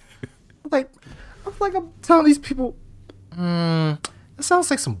there. I'm telling these people, that sounds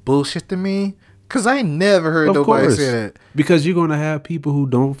like some bullshit to me. Cause I ain't never heard nobody say that. Because you're gonna have people who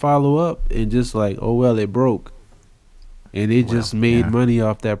don't follow up and just like, oh well, it broke, and they just made money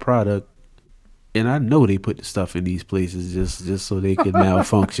off that product. And I know they put the stuff in these places just so they could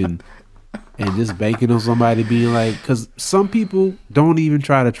malfunction. And just banking on somebody being like, because some people don't even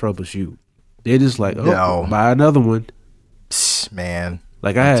try to troubleshoot. They're just like, oh, buy another one. Man.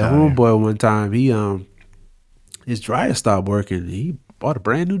 Like I had a homeboy one time, he his dryer stopped working. He bought a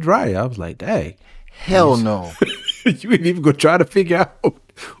brand new dryer. I was like, dang. Hell no. You ain't even gonna try to figure out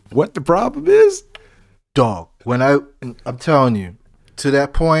what the problem is? Dog, I'm telling you, to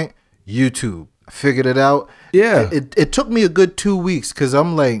that point, YouTube. I figured it out. Yeah. It took me a good 2 weeks because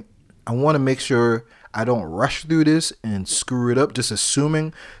I'm like, I want to make sure I don't rush through this and screw it up just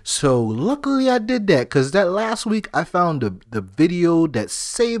assuming. So luckily I did that because that last week I found the video that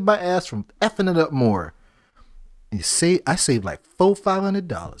saved my ass from effing it up more. I saved like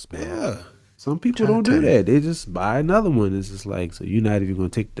 $500, man. Yeah. Some people don't do that. They just buy another one. It's just like, so you're not even going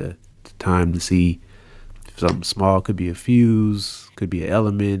to take the time to see if something small. Could be a fuse, could be an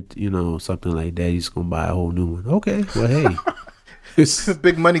element, something like that. You're just going to buy a whole new one. Okay, well, hey. It's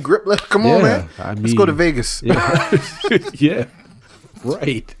big money grip left. Come on, man. Let's go to Vegas. Yeah, yeah.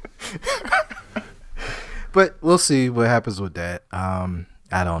 Right. But we'll see what happens with that. I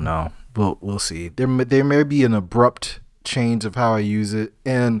don't know. We'll see. There may be an abrupt change of how I use it,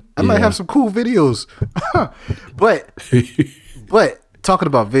 and I might have some cool videos. but talking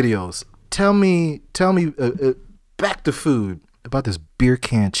about videos, tell me, back to food about this beer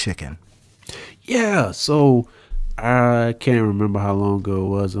can chicken. Yeah. So. I can't remember how long ago it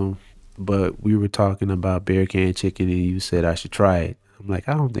was, but we were talking about beer can chicken, and you said I should try it. I'm like,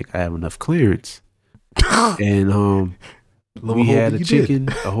 I don't think I have enough clearance. And we had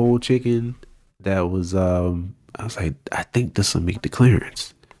a whole chicken that was. I was like, I think this will make the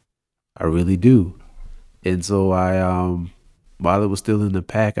clearance. I really do. And so I, while it was still in the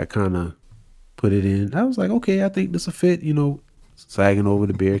pack, I kind of put it in. I was like, okay, I think this will fit. Sagging over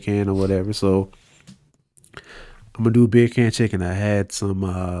the beer can or whatever. So. I'm gonna do a beer can chicken. I had some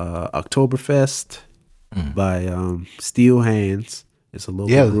Oktoberfest by Steel Hands. It's a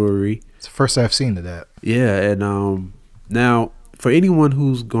local brewery. It's the first I've seen of that. Yeah, and now for anyone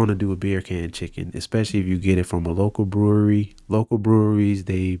who's gonna do a beer can chicken, especially if you get it from a local breweries,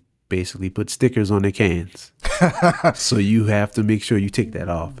 they basically put stickers on their cans. So you have to make sure you tick that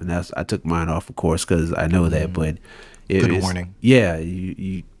off. And I took mine off, of course, because I know that. But good warning. Yeah,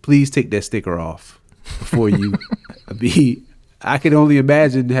 you please take that sticker off. Before you I can only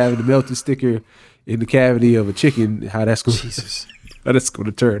imagine having the melted sticker in the cavity of a chicken, how that's going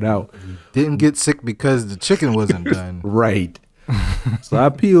to turn out. Didn't get sick because the chicken wasn't done. Right. So I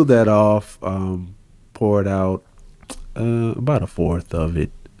peeled that off, poured out about a fourth of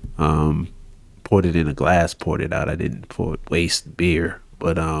it, poured it in a glass, poured it out. I didn't waste beer,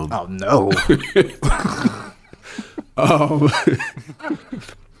 but oh no.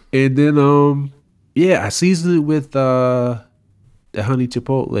 And then I seasoned it with the honey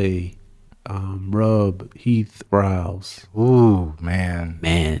chipotle rub Heath Browse. Ooh, man,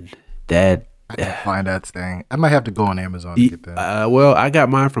 that I can find that thing. I might have to go on Amazon to get that. Well, I got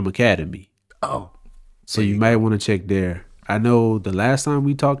mine from Academy. Oh, so you might want to check there. I know the last time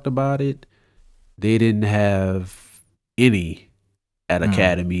we talked about it, they didn't have any at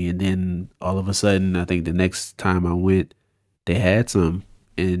Academy, and then all of a sudden, I think the next time I went, they had some.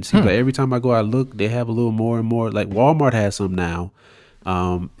 And it seems like every time I go, I look, they have a little more and more. Like Walmart has some now.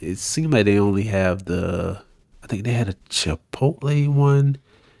 It seemed like they only have I think they had a Chipotle one,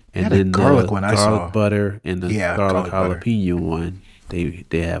 and then garlic one. Garlic butter and the garlic jalapeno one.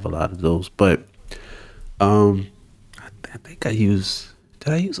 They have a lot of those. But I think did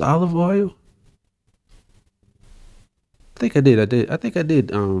I use olive oil? I think I did. I think I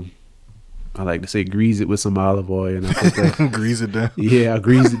did I like to say grease it with some olive oil, and I put the Grease it down. yeah, I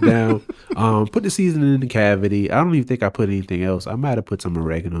grease it down. Put the seasoning in the cavity. I don't even think I put anything else. I might have put some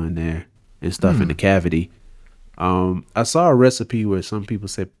oregano in there and stuff in the cavity. I saw a recipe where some people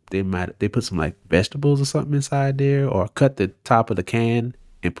said they put some like vegetables or something inside there, or cut the top of the can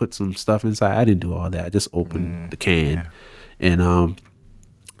and put some stuff inside. I didn't do all that. I just opened the can, and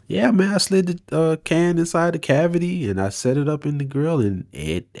yeah, man, I slid the can inside the cavity and I set it up in the grill, and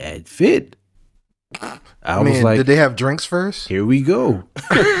it fit. I was like, did they have drinks first? Here we go.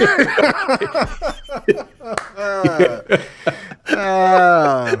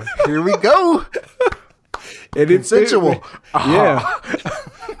 Here we go. And it's Consensual. Yeah.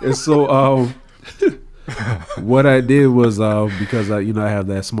 And so what I did was because I have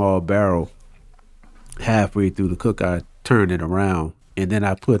that small barrel, halfway through the cook I turned it around, and then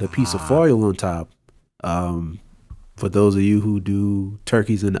I put a piece of foil on top. For those of you who do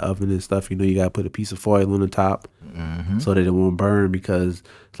turkeys in the oven and stuff, you got to put a piece of foil on the top so that it won't burn, because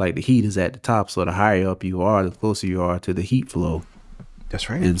it's like the heat is at the top. So the higher up you are, the closer you are to the heat flow. That's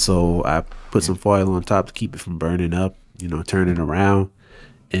right. And so I put some foil on top to keep it from burning up, turn it around.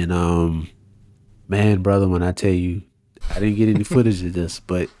 And man, brother, when I tell you, I didn't get any footage of this,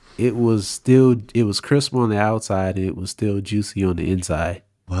 but it was crisp on the outside and it was still juicy on the inside.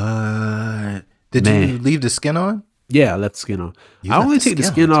 What? Did you leave the skin on? Yeah, I left the skin on. I only take the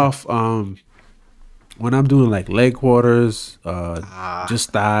skin off when I'm doing like leg quarters,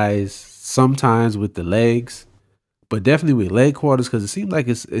 just thighs, sometimes with the legs, but definitely with leg quarters, because it seems like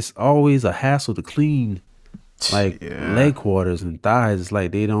it's always a hassle to clean like leg quarters and thighs. It's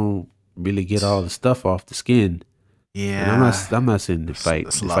like they don't really get all the stuff off the skin. Yeah, and I'm not sitting to fight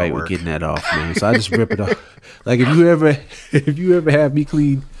with getting that off, man. So I just rip it off. Like if you ever have me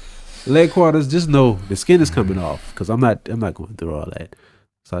clean leg quarters, just know the skin is coming off, because I'm not going through all that.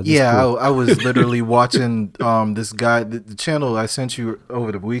 So I was literally watching this guy, the channel I sent you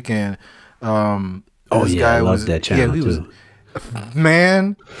over the weekend. I love that channel too.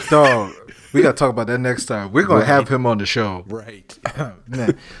 Man, dog, we gotta talk about that next time. We're gonna have him on the show, right?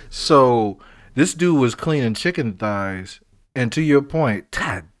 Man, so this dude was cleaning chicken thighs, and to your point,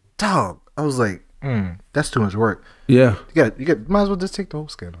 dog, I was like, that's too much work. Yeah, you got. Might as well just take the whole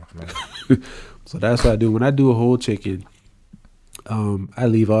skin off, man. So that's what I do when I do a whole chicken. I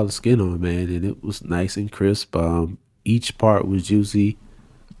leave all the skin on, man, and it was nice and crisp. Each part was juicy.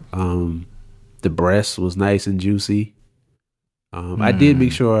 The breast was nice and juicy. I did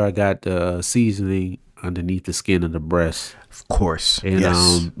make sure I got the seasoning underneath the skin of the breast, of course, and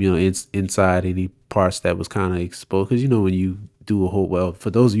inside any parts that was kind of exposed, because when you do for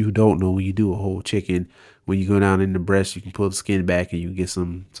those of you who don't know, when you do a whole chicken, when you go down in the breast, you can pull the skin back and you get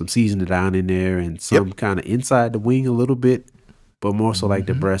some seasoning down in there, and some kind of inside the wing a little bit, but more so like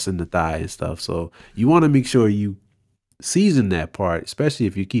the breast and the thigh and stuff. So you want to make sure you season that part, especially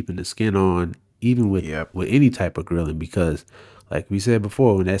if you're keeping the skin on, even with any type of grilling, because like we said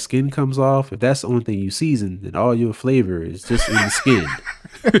before, when that skin comes off, if that's the only thing you season, then all your flavor is just in the skin.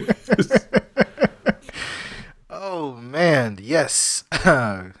 Oh man, yes.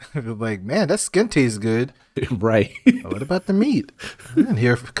 Like, man, that skin tastes good. Right. What about the meat? I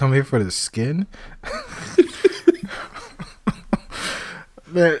didn't come here for the skin.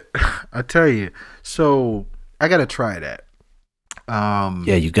 Man, I tell you. So I gotta try that.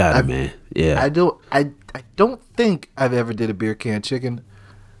 Yeah, you got it, man. Yeah. I don't think I've ever did a beer can chicken.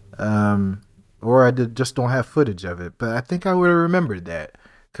 Or I just don't have footage of it. But I think I would have remembered that.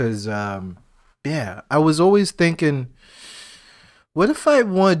 Because I was always thinking, what if I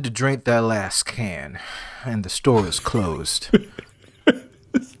wanted to drink that last can and the store is closed?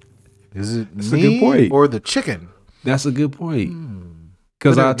 Is it me or the chicken? That's a good point.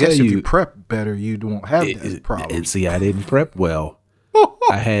 Because I'll tell you, if you prep better, you don't have that problem. And see, I didn't prep well.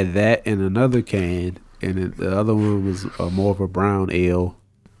 I had that in another can, and the other one was more of a brown ale.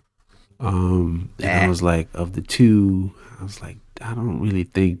 And I was like, of the two, I was like, I don't really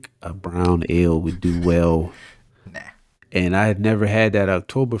think a brown ale would do well. Nah. And I had never had that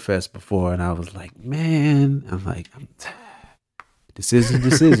Oktoberfest before, and I was like, man,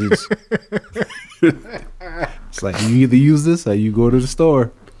 decisions. It's like, you either use this or you go to the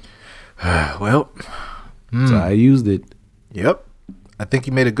store. Well, so I used it. Yep. I think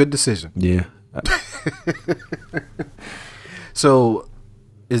you made a good decision. Yeah. So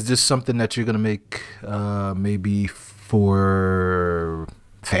is this something that you're going to make maybe for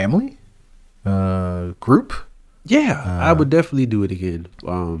family? Group? Yeah, I would definitely do it again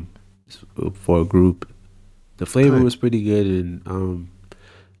for a group. The flavor was pretty good, and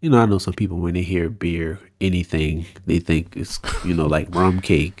I know some people, when they hear beer, anything, they think it's like rum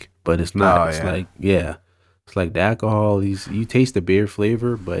cake. but it's not. Oh It's yeah. like, yeah, it's like the alcohol. You taste the beer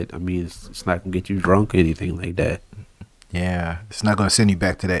flavor, but I mean, it's not gonna get you drunk or anything like that. Yeah. It's not gonna send you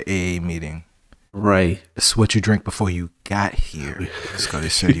back to that AA meeting. Right. It's what you drink before you got here. It's gonna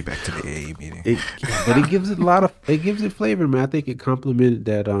send you back to the AA meeting. But it gives it a lot of. It gives it flavor, man. I think it complemented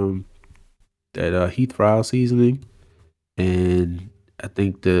that Heath Frau seasoning, and I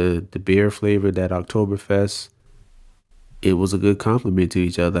think the beer flavor, that Oktoberfest, it was a good compliment to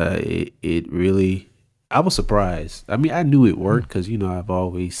each other. It really, I was surprised. I mean, I knew it worked because I've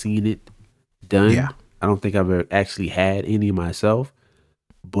always seen it done. Yeah. I don't think I've ever actually had any myself,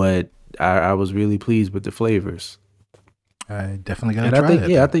 but I was really pleased with the flavors. I definitely gotta And try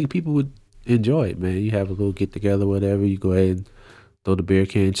that. I think people would enjoy it, man. You have a little get together, whatever. You go ahead and throw the beer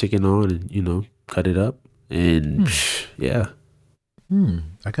can chicken on, and cut it up, and yeah.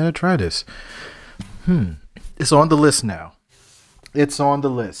 I gotta try this. It's on the list now. It's on the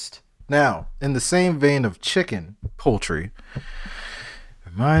list. Now, in the same vein of chicken, poultry,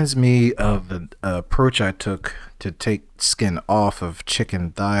 reminds me of the approach I took to take skin off of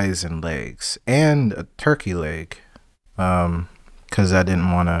chicken thighs and legs and a turkey leg. Because I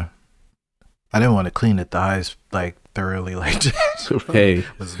didn't want to clean the thighs like thoroughly like that. Hey.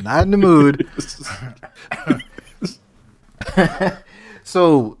 Was not in the mood.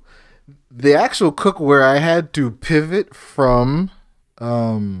 So the actual cookware I had to pivot from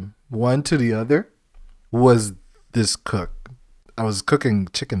one to the other was this cook. I was cooking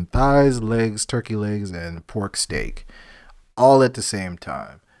chicken thighs, legs, turkey legs, and pork steak all at the same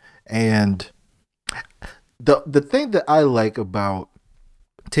time. And the thing that I like about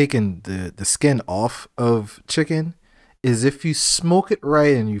taking the skin off of chicken is if you smoke it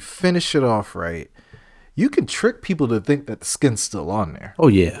right and you finish it off right, you can trick people to think that the skin's still on there. Oh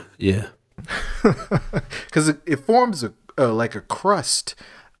yeah, yeah. Because it forms like a crust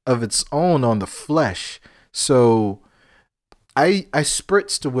of its own on the flesh. So I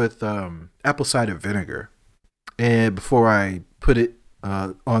spritzed with apple cider vinegar, and before I put it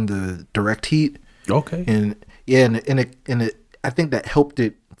on the direct heat. Okay. And yeah, and it I think that helped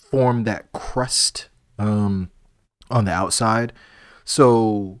it form that crust on the outside.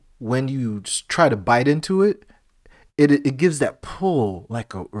 So when you try to bite into it, it gives that pull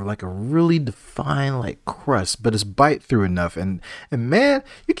like a really defined like crust, but it's bite through enough. And man,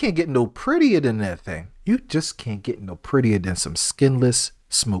 you can't get no prettier than that thing. You just can't get no prettier than some skinless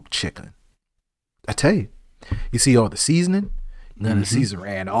smoked chicken. I tell you, you see all the seasoning, none of the seasoning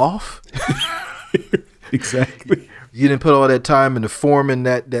ran off. Exactly. You didn't put all that time into forming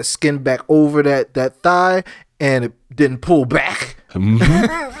that skin back over that thigh, and it didn't pull back.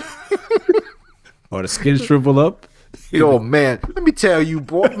 Or the skin shrivel up. Yo, man, let me tell you,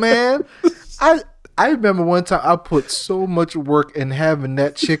 boy, man. I remember one time I put so much work in having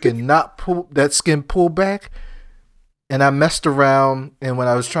that chicken not pull that skin pull back, and I messed around. And when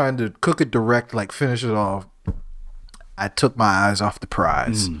I was trying to cook it direct, like finish it off, I took my eyes off the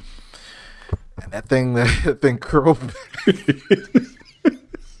prize, and that thing curled.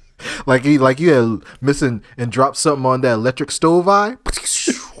 like you had missing and dropped something on that electric stove eye.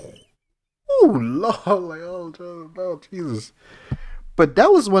 Oh Lord, like oh Jesus! But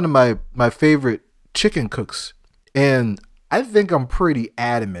that was one of my favorite chicken cooks, and I think I'm pretty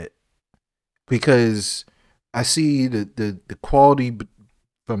adamant because I see the quality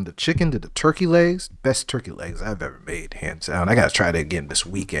from the chicken to the turkey legs, best turkey legs I've ever made, hands down. I gotta try that again this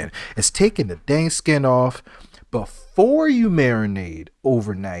weekend. It's taking the dang skin off before you marinate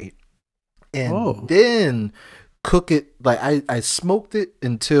overnight, and then cook it. Like I smoked it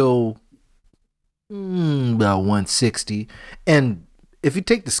until about 160, and if you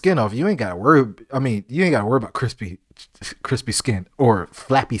take the skin off, you ain't gotta worry. I mean, you ain't gotta worry about crispy skin or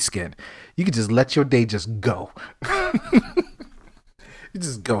flappy skin. You can just let your day just go. You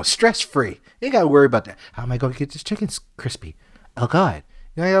just go stress free. You ain't gotta worry about that. How am I gonna get this chicken crispy? Oh God,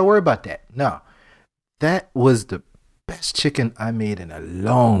 you ain't gotta worry about that. No, that was the best chicken I made in a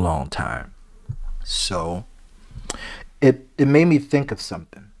long, long time. So it made me think of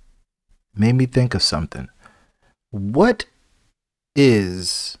something. What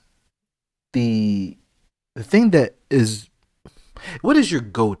is the thing that is, what is your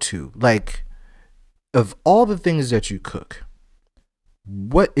go-to? Like, of all the things that you cook,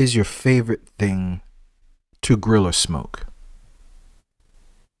 what is your favorite thing to grill or smoke?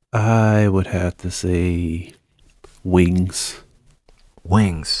 I would have to say wings.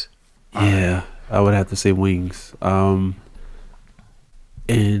 Wings. Yeah, I would have to say wings.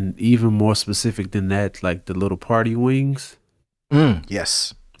 And even more specific than that, like the little party wings.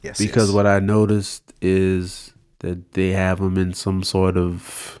 Yes. Because what I noticed is that they have them in some sort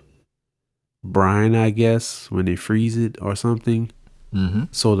of brine, I guess, when they freeze it or something. Mm-hmm.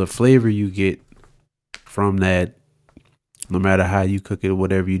 So the flavor you get from that, no matter how you cook it or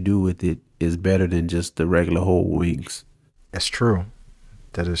whatever you do with it, is better than just the regular whole wings. That's true.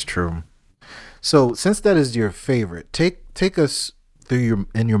 That is true. So since that is your favorite, take us through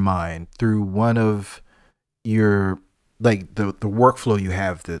your mind through one of your like the workflow you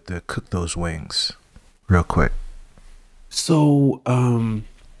have to cook those wings real quick. So,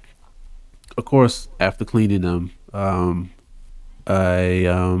 of course, after cleaning them,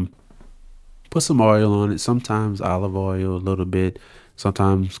 I put some oil on it. Sometimes olive oil, a little bit.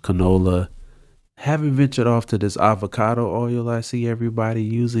 Sometimes canola. Haven't ventured off to this avocado oil I see everybody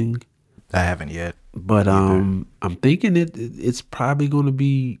using, I haven't yet. but Either. I'm thinking it's probably going to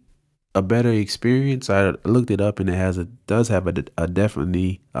be a better experience. I looked it up and does have a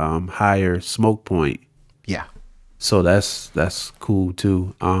definitely higher smoke point. Yeah. So that's cool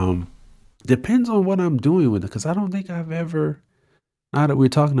too. Depends on what I'm doing with it, because I don't think I've ever. Now that we're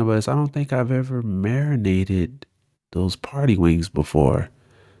talking about this, I don't think I've ever marinated those party wings before.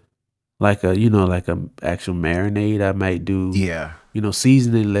 Like like a actual marinade, I might do. Yeah.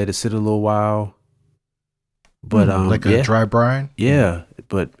 Season it, let it sit a little while. But Like a yeah, dry brine. yeah.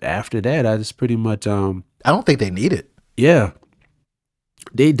 But after that, I just pretty much I don't think they need it. yeah,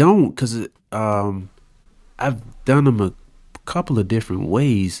 they don't, because I've done them a couple of different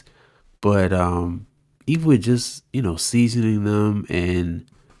ways, but even with just seasoning them and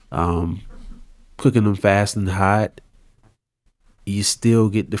cooking them fast and hot, you still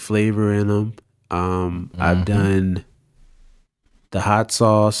get the flavor in them. I've done the hot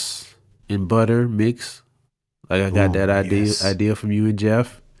sauce and butter mix. Like I got that idea from you and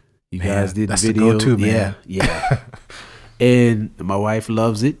Jeff. You guys did the that's video. The go-to, man. Yeah. And my wife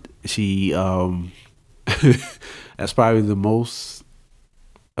loves it. She that's probably the most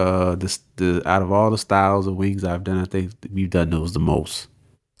the out of all the styles of wings I've done, I think we've done those the most.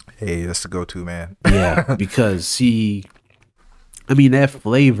 Hey, that's the go-to, man. Yeah, because that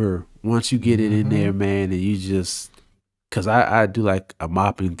flavor, once you get it in there, man, and you just, because I do like a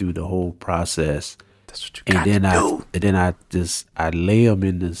mopping through the whole process. That's what you got to do. And then I lay them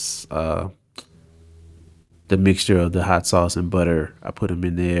in this the mixture of the hot sauce and butter. I put them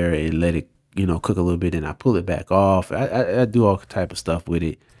in there and let it cook a little bit, and I pull it back off. I do all type of stuff with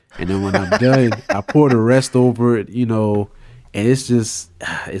it, and then when I'm done, I pour the rest over it, and it's just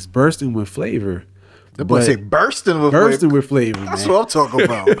it's bursting with flavor. The boy say bursting with flavor. With flavor. That's man. what I'm talking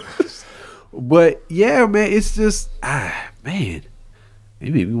about. But yeah, man, it's just man.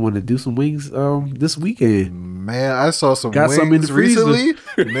 Maybe we want to do some wings this weekend. Man, I saw some Got wings some in the freezer. recently.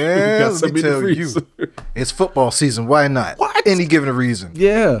 Man, Got let some me in the tell you, freezer. it's football season. Why not? What? Any given reason.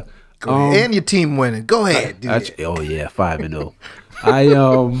 Yeah. Go ahead. And your team winning. Go ahead. Oh yeah, 5-0.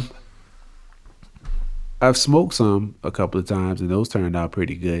 I've smoked some a couple of times, and those turned out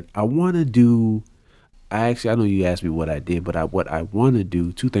pretty good. I want to do. I know you asked me what I did, but what I want to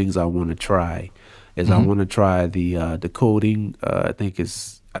do, two things I want to try, is I want to try the coating. I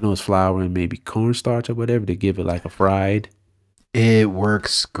know it's flour and maybe cornstarch or whatever to give it like a fried. It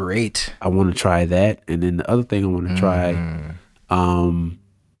works great. I want to try that, and then the other thing I want to try,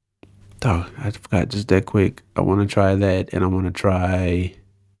 I forgot just that quick. I want to try that, and I want to try.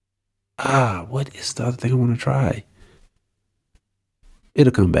 What is the other thing I want to try?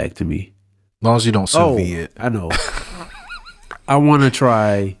 It'll come back to me. As long as you don't sous vide it. I know. I want to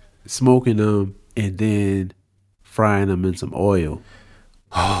try smoking them and then frying them in some oil.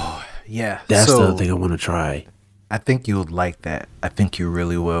 Oh, yeah. That's the other thing I want to try. I think you would like that. I think you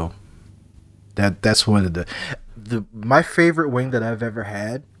really will. That's one of my favorite wing that I've ever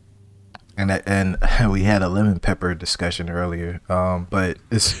had. And we had a lemon pepper discussion earlier, but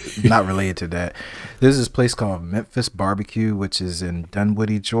it's not related to that. There's this place called Memphis Barbecue, which is in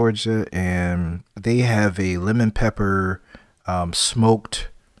Dunwoody, Georgia, and they have a lemon pepper smoked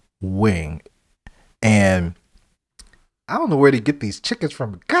wing. And I don't know where they get these chickens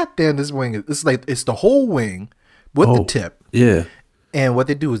from. Goddamn, this wing it's the whole wing with the tip. Yeah. And what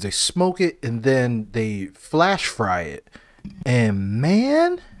they do is they smoke it and then they flash fry it. And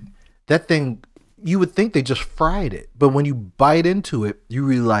man, that thing, you would think they just fried it, but when you bite into it, you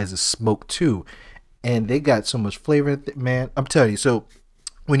realize it's smoked too. And they got so much flavor in it, man. I'm telling you. So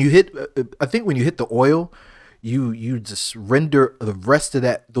when you hit, I think when you hit the oil, you just render the rest of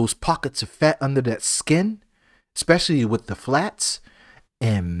those pockets of fat under that skin, especially with the flats.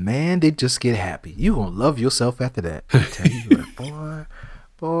 And man, they just get happy. You gonna love yourself after that. I tell you what,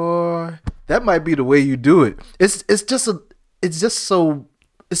 boy, that might be the way you do it. It's just so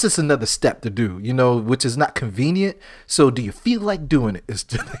it's just another step to do, you know, which is not convenient. So do you feel like doing it? It's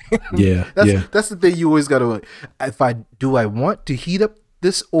just, that's the thing you always gotta like. I want to heat up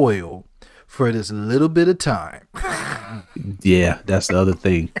this oil for this little bit of time. Yeah, that's the other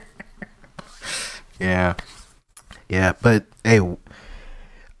thing. Yeah. But hey,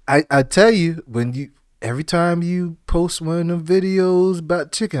 I tell you, every time you post one of them videos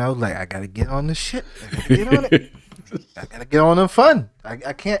about chicken, I was like, I gotta get on this shit. I gotta get on it. I gotta get on the fun.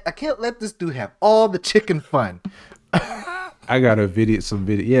 I can't let this dude have all the chicken fun. I got some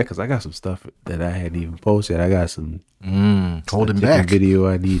video. Yeah, because I got some stuff that I hadn't even posted. I got some holding back video.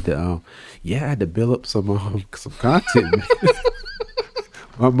 I need to. I had to build up some content. Man.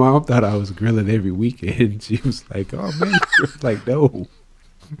 My mom thought I was grilling every weekend. She was like, "Oh man," like no.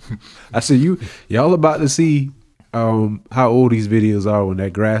 I said, y'all about to see how old these videos are when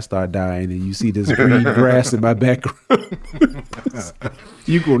that grass start dying and you see this green grass in my background.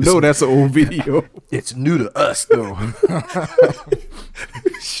 You gonna know that's an old video. It's new to us though.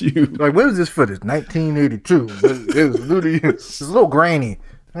 Shoot. Like, what is this footage? 1982. It was new to you. It's a little grainy.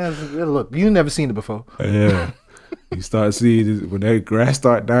 Look, you never seen it before. Yeah. You start seeing this, when that grass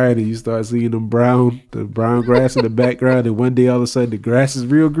start dying and you start seeing the brown grass in the background, and one day all of a sudden the grass is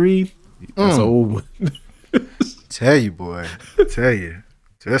real green. That's an old one. Tell you, boy. Tell you.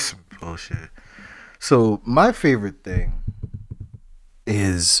 That's some bullshit. So my favorite thing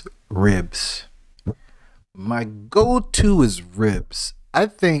is ribs. My go-to is ribs. I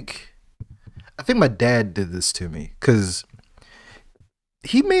think my dad did this to me because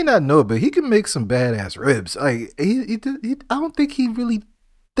he may not know it, but he can make some badass ribs. Like I don't think he really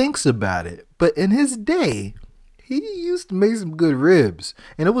thinks about it, but in his day, he used to make some good ribs,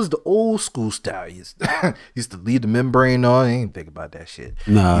 and it was the old school style. He used to leave the membrane on. He didn't think about that shit.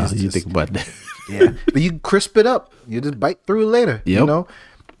 Nah, you think about that. Yeah, but you crisp it up. You just bite through it later. Yep. You know,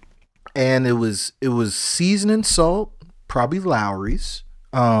 and it was seasoning, salt, probably Lowry's,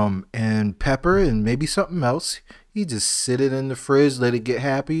 and pepper, and maybe something else. He just sit it in the fridge, let it get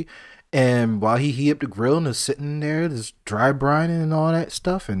happy, and while he heat up the grill and is sitting there, just dry brining and all that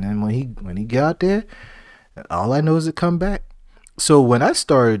stuff. And then when he get out there, all I know is it come back. So when I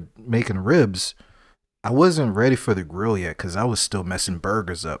started making ribs, I wasn't ready for the grill yet because I was still messing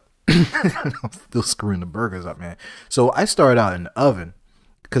burgers up. I'm still screwing the burgers up, man. So I started out in the oven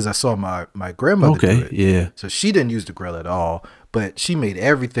because I saw my grandmother do it. Yeah. So she didn't use the grill at all, but she made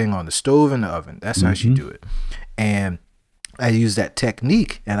everything on the stove and the oven. That's how she do it. And I used that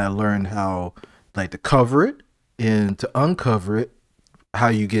technique, and I learned how like to cover it and to uncover it, how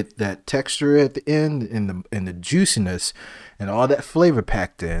you get that texture at the end and the juiciness and all that flavor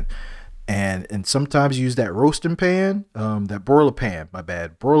packed in. And sometimes you use that roasting pan, that broiler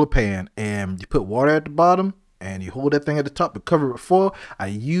pan, and you put water at the bottom and you hold that thing at the top and cover it with foil. I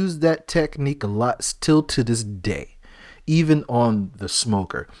use that technique a lot still to this day, even on the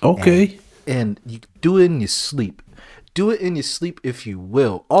smoker. Okay. And you do it in your sleep. Do it in your sleep if you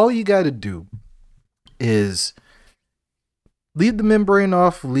will. All you got to do is leave the membrane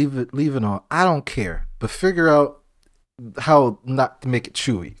off, leave it on. I don't care, but figure out how not to make it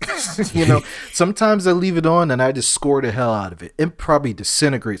chewy. You know, sometimes I leave it on and I just score the hell out of it. It probably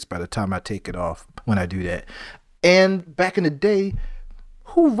disintegrates by the time I take it off when I do that. And back in the day,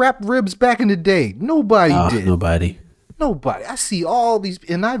 who wrapped ribs back in the day? Nobody did. Nobody. I see all these,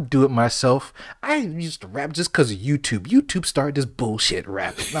 and I do it myself. I used to rap just because of YouTube. YouTube started this bullshit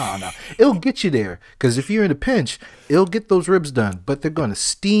rapping. No. It'll get you there. Because if you're in a pinch, it'll get those ribs done. But they're going to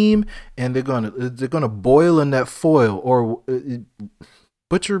steam, and they're going to boil in that foil. Or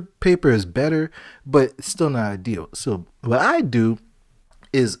butcher paper is better, but it's still not ideal. So what I do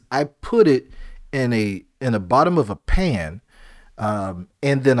is I put it in a bottom of a pan, and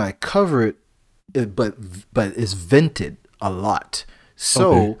then I cover it. But it's vented a lot,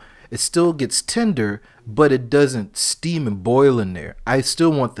 so it still gets tender, but it doesn't steam and boil in there. I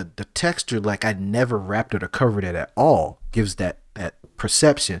still want the texture, like I never wrapped it or covered it at all. Gives that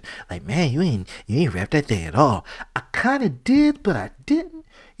perception, like, man, you ain't wrapped that thing at all. I kind of did, but I didn't.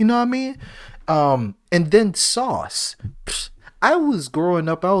 You know what I mean? And then sauce. I was growing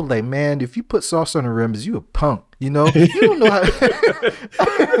up, I was like, man, if you put sauce on the rims, you a punk. You know, you don't know how.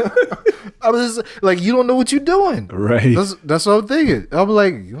 I was like, you don't know what you're doing. Right. That's what I'm thinking. I'm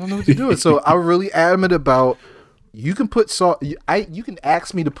like, you don't know what you're doing. So I'm really adamant about, you can put sauce. You can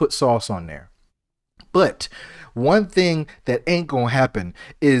ask me to put sauce on there. But one thing that ain't going to happen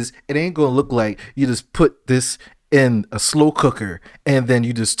is it ain't going to look like you just put this in a slow cooker and then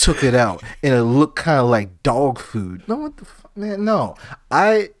you just took it out and it looked kind of like dog food. No, what the fuck, man? No,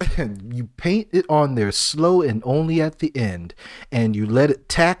 you paint it on there slow and only at the end, and you let it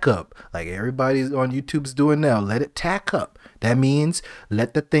tack up like everybody on YouTube's doing now. Let it tack up. That means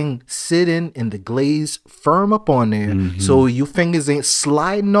let the thing sit in the glaze firm up on there, so your fingers ain't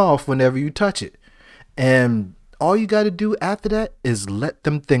sliding off whenever you touch it. And all you got to do after that is let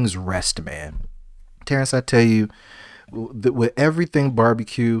them things rest, man. Terrence, I tell you, with everything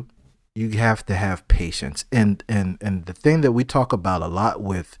barbecue, you have to have patience. And the thing that we talk about a lot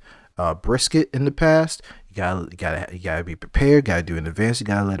with brisket in the past, you gotta be prepared. Gotta do it in advance. You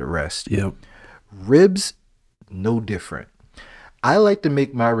gotta let it rest. Yep. Ribs, no different. I like to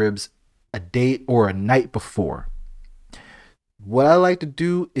make my ribs a day or a night before. What I like to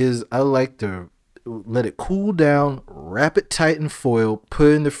do is I like to let it cool down, wrap it tight in foil,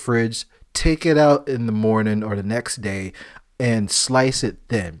 put it in the fridge, take it out in the morning or the next day, and slice it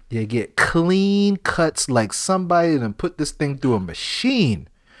thin. You get clean cuts like somebody done put this thing through a machine.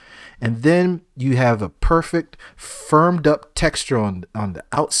 And then you have a perfect firmed up texture on the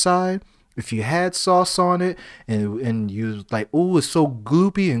outside. If you had sauce on it and you like, oh, it's so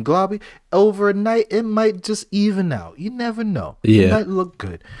goopy and globby, overnight it might just even out. You never know. Yeah. It might look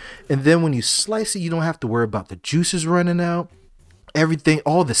good. And then when you slice it, you don't have to worry about the juices running out. Everything,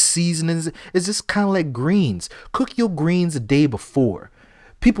 all the seasonings, it's just kind of like greens. Cook your greens a day before.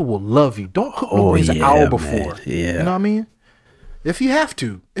 People will love you. Don't cook no greens an hour before. Man. Yeah. You know what I mean? If you have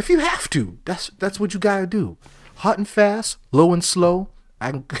to, that's what you gotta do. Hot and fast, low and slow.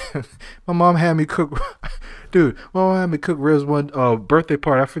 My mom had me cook, dude. My mom had me cook ribs one birthday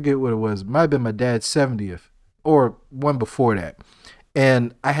party. I forget what it was. It might have been my dad's 70th or one before that.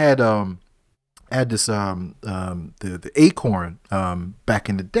 And I had this the acorn back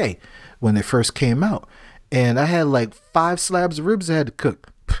in the day when they first came out, and I had like 5 slabs of ribs I had to cook.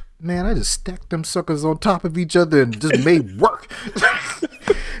 Man, I just stacked them suckers on top of each other and just made work.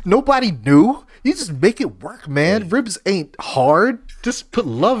 Nobody knew. You just make it work, man. Ribs ain't hard. Just put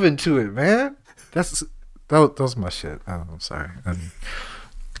love into it, man. That was my shit. I'm sorry. I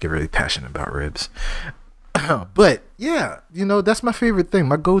get really passionate about ribs. But yeah, that's my favorite thing.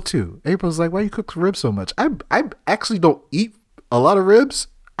 My go-to. April's like, why you cook ribs so much? I actually don't eat a lot of ribs.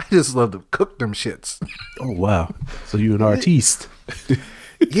 I just love to cook them shits. Oh wow! So you an artiste?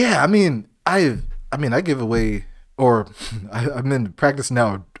 Yeah, I give away, or I'm in practice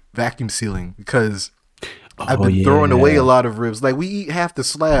now of vacuum sealing because I've been throwing away a lot of ribs. Like we eat half the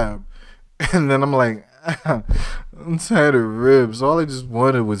slab, and then I'm like, I'm tired of ribs. All I just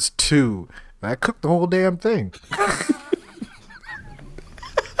wanted was 2. And I cooked the whole damn thing.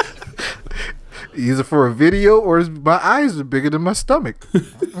 Either for a video or my eyes are bigger than my stomach.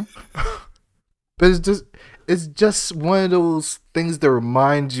 But it's just one of those things that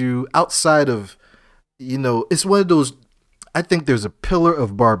remind you outside of, it's one of those, I think there's a pillar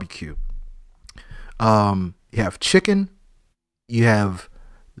of barbecue. You have chicken, you have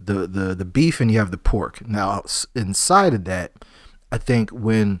the beef, and you have the pork. Now inside of that, I think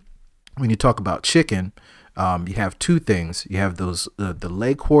when you talk about chicken, you have 2 things. You have those the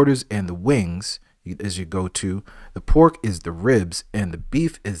leg quarters and the wings as you go to. The pork is the ribs and the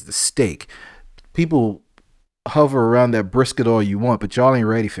beef is the steak. People hover around that brisket all you want, but y'all ain't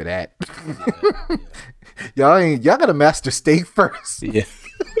ready for that. Y'all gotta master steak first. Yeah.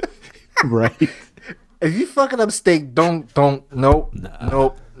 Right. If you fucking up steak, nope.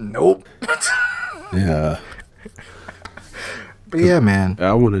 Yeah. But yeah, man.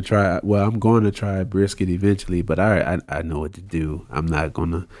 I want to try. Well, I'm going to try brisket eventually, but I know what to do. I'm not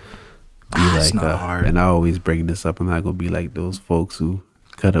gonna be like. It's not hard. And I always bring this up. I'm not gonna be like those folks who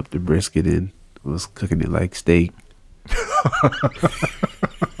cut up the brisket and was cooking it like steak.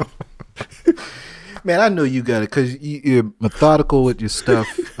 Man, I know you got it because you're methodical with your stuff.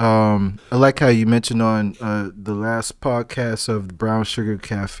 I like how you mentioned on the last podcast of the Brown Sugar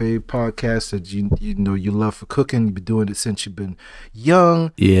Cafe podcast that you love for cooking. You've been doing it since you've been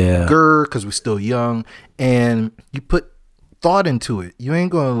young. Yeah. Because we're still young, and you put thought into it. You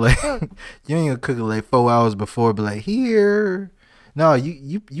ain't gonna cook it like 4 hours before, be like, here. No,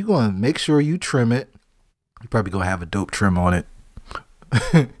 you gonna make sure you trim it. You're probably gonna have a dope trim on it.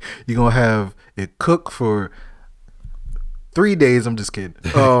 You're gonna have it cook for 3 days. I'm just kidding.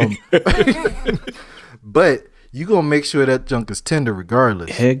 But you gonna make sure that junk is tender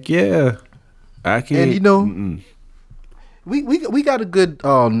regardless. Heck yeah. I can't. And we got a good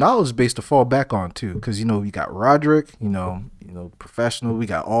knowledge base to fall back on too, because you got Roderick, professional. We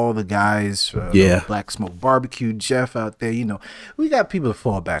got all the guys, Black Smoke Barbecue, Jeff out there. We got people to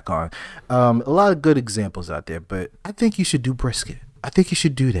fall back on. A lot of good examples out there, but I think you should do brisket. I think you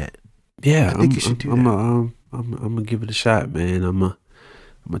should do that. Yeah, I think you should do that. I'm gonna give it a shot, man. I'm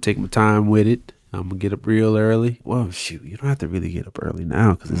gonna take my time with it. I'm gonna get up real early. Well, shoot, you don't have to really get up early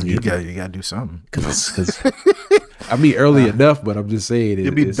now because you gotta do something. Because I mean early enough, but I'm just saying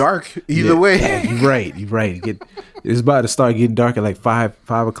it'll be dark either way. Yeah, you're right. It's about to start getting dark at like 5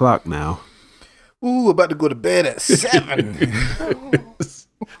 o'clock now. Ooh, about to go to bed at 7.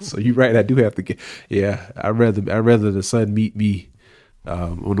 So you're right. I do have to get. Yeah, I'd rather the sun meet me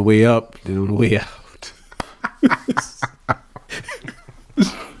on the way up than on the way out.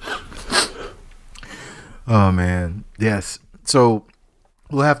 Oh man, yes. So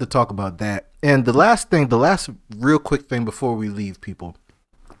we'll have to talk about that. And the last real quick thing before we leave, people,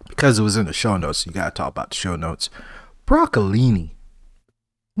 because it was in the show notes, you gotta talk about the show notes. Broccolini,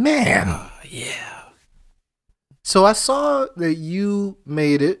 man, yeah. So I saw that you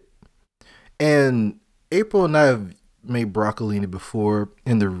made it, and April and I have made broccolini before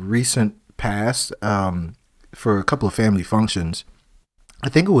in the recent past, for a couple of family functions. I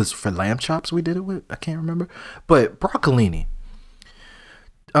think it was for lamb chops we did it with. I can't remember. But broccolini.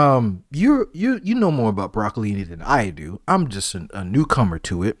 You know more about broccolini than I do. I'm just a newcomer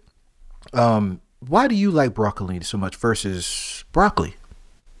to it. Why do you like broccolini so much versus broccoli?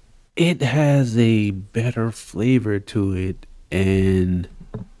 It has a better flavor to it, and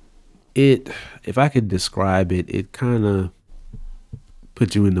if I could describe it, it kind of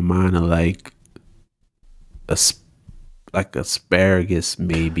puts you in the mind of like asparagus,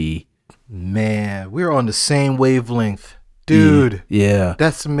 maybe. Man, we're on the same wavelength, dude. Yeah,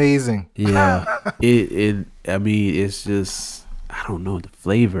 that's amazing. Yeah, I mean, it's just, I don't know, the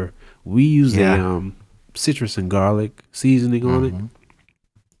flavor. We use a citrus and garlic seasoning on it,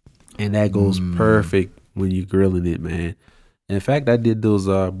 and that goes perfect when you're grilling it, man. And in fact, I did those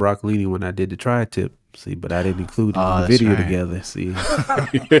broccolini when I did the tri-tip. See, but I didn't include the video together. See,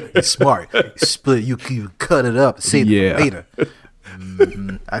 smart. Split. You cut it up. Save it for later.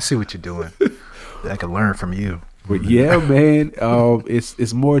 I see what you're doing. I can learn from you. But yeah, man,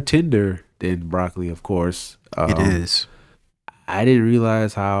 it's more tender than broccoli, of course. It is. I didn't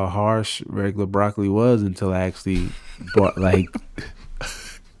realize how harsh regular broccoli was until I actually bought like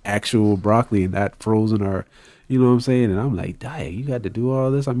actual broccoli and not frozen or. You know what I'm saying? And I'm like, dang, you got to do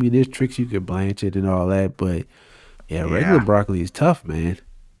all this? I mean, there's tricks you could blanch it and all that, but regular broccoli is tough, man.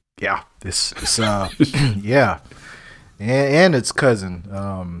 Yeah. This yeah. And its cousin,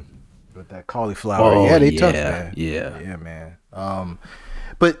 with that cauliflower. Oh, they tough, man. Yeah, man.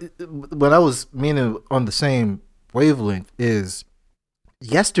 But what I was meaning on the same wavelength is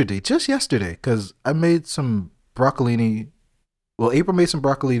just yesterday, because I made some broccolini. Well, April made some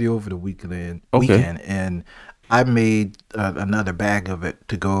broccolini over the weekend, and I made another bag of it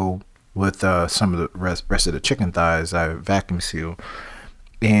to go with some of the rest of the chicken thighs I vacuum seal.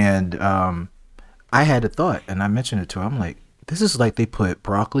 And I had a thought, and I mentioned it to her. I'm like, this is like they put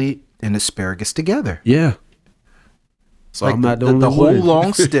broccoli and asparagus together. Yeah. So like I'm not the whole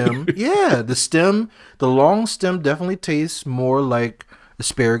long stem. Yeah, the long stem definitely tastes more like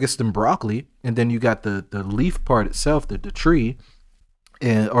asparagus than broccoli. And then you got the leaf part itself, the tree.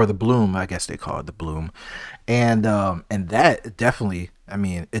 Or the bloom, I guess they call it the bloom, and that definitely, I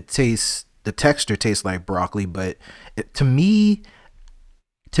mean, the texture tastes like broccoli, but to me,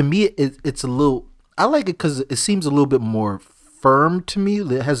 it's a little. I like it because it seems a little bit more firm to me.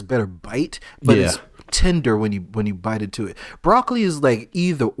 It has better bite, but it's tender when you bite into it. Broccoli is like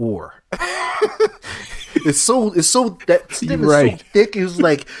either or. It's so that stem is so thick. It's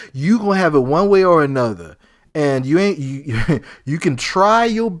like you gonna have it one way or another. And you can try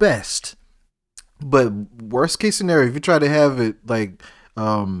your best, but worst case scenario, if you try to have it like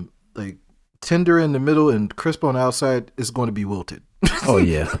tender in the middle and crisp on the outside, it's going to be wilted. Oh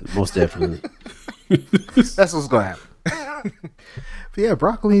yeah, most definitely. That's what's going to happen. But yeah,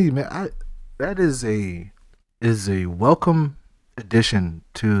 broccoli, man, that is a welcome addition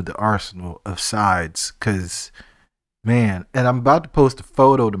to the arsenal of sides. Cause man, and I'm about to post a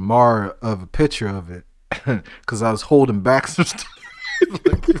photo tomorrow of a picture of it. Because I was holding back some stuff.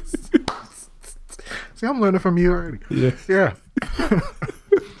 See, I'm learning from you already. Yeah. But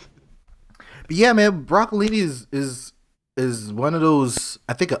yeah, man, broccolini is one of those,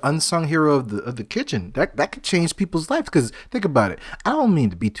 I think, an unsung hero of the kitchen. That could change people's lives. Because think about it. I don't mean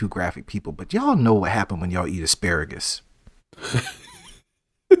to be too graphic, people, but y'all know what happened when y'all eat asparagus.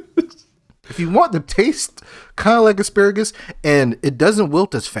 If you want the taste kind of like asparagus and it doesn't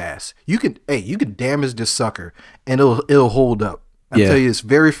wilt as fast, you can damage this sucker and it'll hold up. I tell you, it's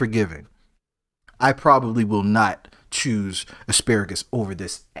very forgiving. I probably will not choose asparagus over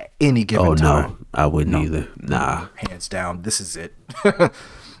this at any given time. No, I wouldn't either. Nah. Hands down, this is it.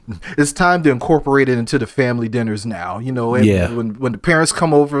 It's time to incorporate it into the family dinners now. You know, when the parents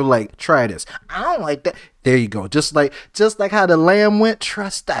come over, like, try this. I don't like that. There you go. Just like how the lamb went,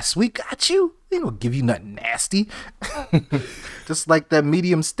 trust us. We got you. We don't give you nothing nasty. Just like that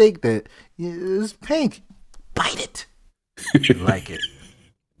medium steak that is pink. Bite it. You like it.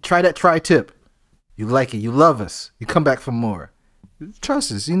 Try that tri-tip. You like it. You love us. You come back for more.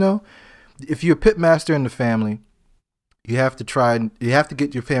 Trust us, you know. If you're a pit master in the family, you have to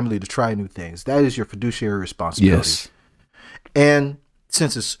get your family to try new things. That is your fiduciary responsibility. Yes. And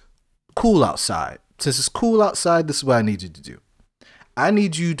since it's cool outside, this is what I need you to do. I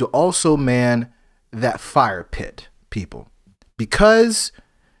need you to also man that fire pit, people. Because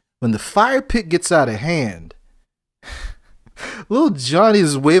when the fire pit gets out of hand, little Johnny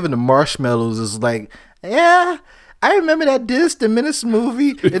is waving the marshmallows is like, yeah, I remember that Distant Minutes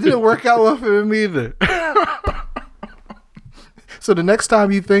movie. It didn't work out well for him either. So the next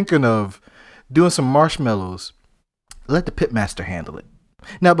time you're thinking of doing some marshmallows, let the pitmaster handle it.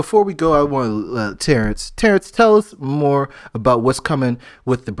 Now, before we go, I want Terrence, tell us more about what's coming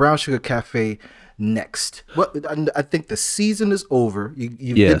with the Brown Sugar Cafe next. I think the season is over.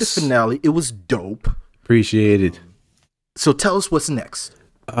 You did the finale. It was dope. Appreciate it. So tell us what's next.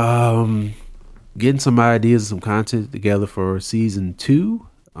 Getting some ideas, some content together for season 2.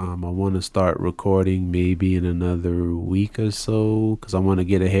 I want to start recording maybe in another week or so because I want to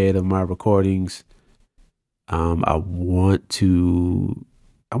get ahead of my recordings. I want to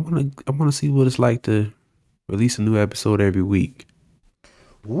see what it's like to release a new episode every week.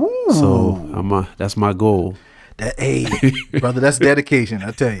 Ooh. So that's my goal. Brother, that's dedication,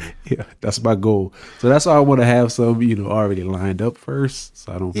 I tell you. Yeah, that's my goal. So that's why I want to have some, already lined up first,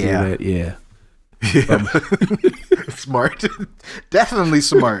 so I don't feel that. Yeah. Smart. Definitely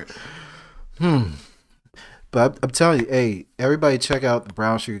smart. But I'm telling you, everybody check out the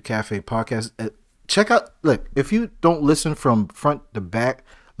Brown Sugar Cafe podcast. Look, if you don't listen from front to back,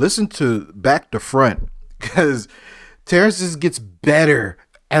 listen to back to front, because Terrence just gets better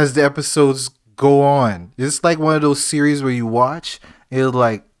as the episodes go on. It's like one of those series where you watch, and it's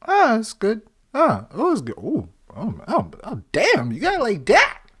like, it's good. It's good. Oh, damn, you got it like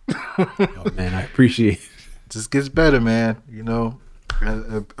that. Oh man, I appreciate it. Just gets better, man.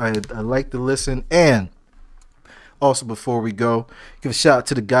 I like to listen. And also, before we go, give a shout out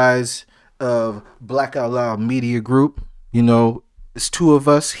to the guys of Black Out Loud Media Group. It's 2 of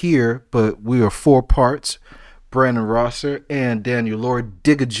us here, but we are 4 parts. Brandon Rosser and Daniel Lord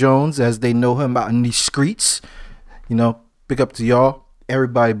Digger Jones, as they know him out in these streets. Big up to y'all.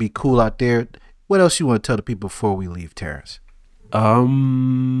 Everybody be cool out there. What else you want to tell the people before we leave, Terrence?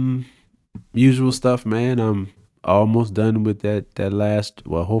 Usual stuff, man. I'm almost done with that last,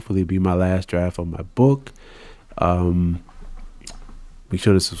 hopefully be my last draft on my book. Make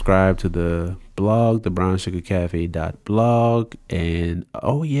sure to subscribe to the blog, the brownsugarcafe.blog. And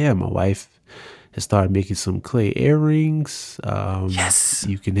my wife has started making some clay earrings. Yes.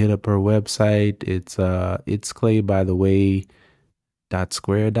 You can hit up her website. It's clay by the way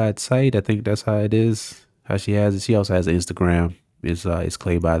 .square.site. I think that's how it is. How she has it. She also has Instagram. It's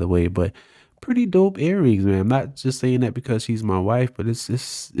clay by the way, but pretty dope earrings, man. I'm not just saying that because she's my wife, but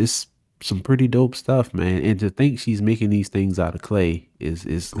it's some pretty dope stuff, man. And to think she's making these things out of clay is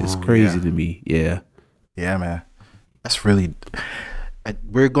crazy to me. Yeah. Yeah, man. That's really.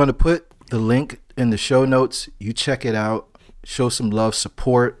 We're going to put the link in the show notes. You check it out. Show some love,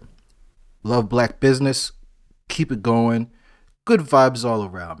 support. Love Black business. Keep it going. Good vibes all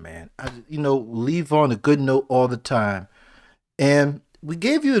around, man. Leave on a good note all the time. And we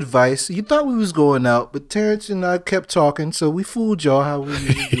gave you advice. You thought we was going out, but Terrence and I kept talking, so we fooled y'all how we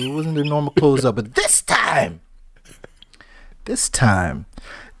usually do. It wasn't the normal close up. But this time,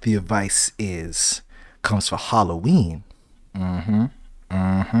 the advice comes for Halloween. All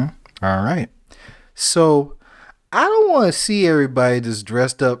right. So I don't want to see everybody just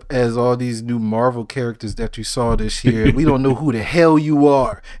dressed up as all these new Marvel characters that you saw this year. We don't know who the hell you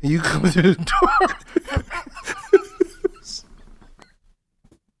are. And you come through the door.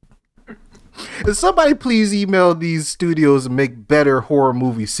 And somebody please email these studios and make better horror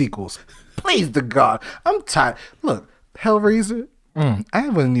movie sequels. Please to God. I'm tired. Look, Hellraiser, I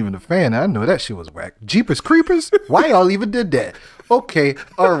wasn't even a fan. I know that shit was whack. Jeepers Creepers? Why y'all even did that? Okay,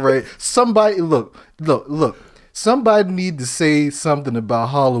 all right. Somebody, look. Somebody need to say something about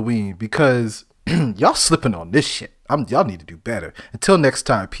Halloween because y'all slipping on this shit. Y'all need to do better. Until next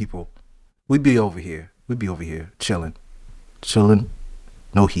time, people. We be over here. Chilling.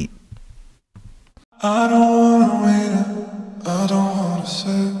 No heat. I don't wanna wait up, I don't wanna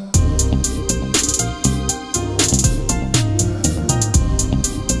say.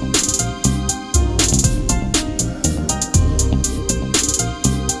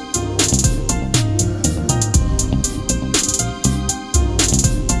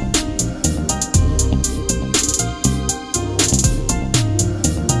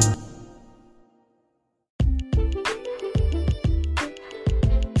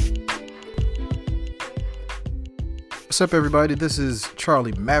 What's up, everybody? This is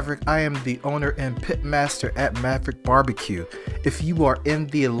Charlie Maverick. I am the owner and pitmaster at Maverick Barbecue. If you are in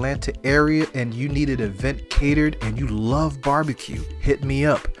the Atlanta area and you need an event catered and you love barbecue, hit me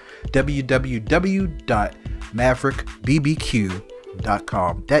up.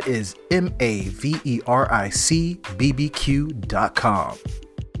 www.maverickbbq.com. That is MAVERICBBQ.com.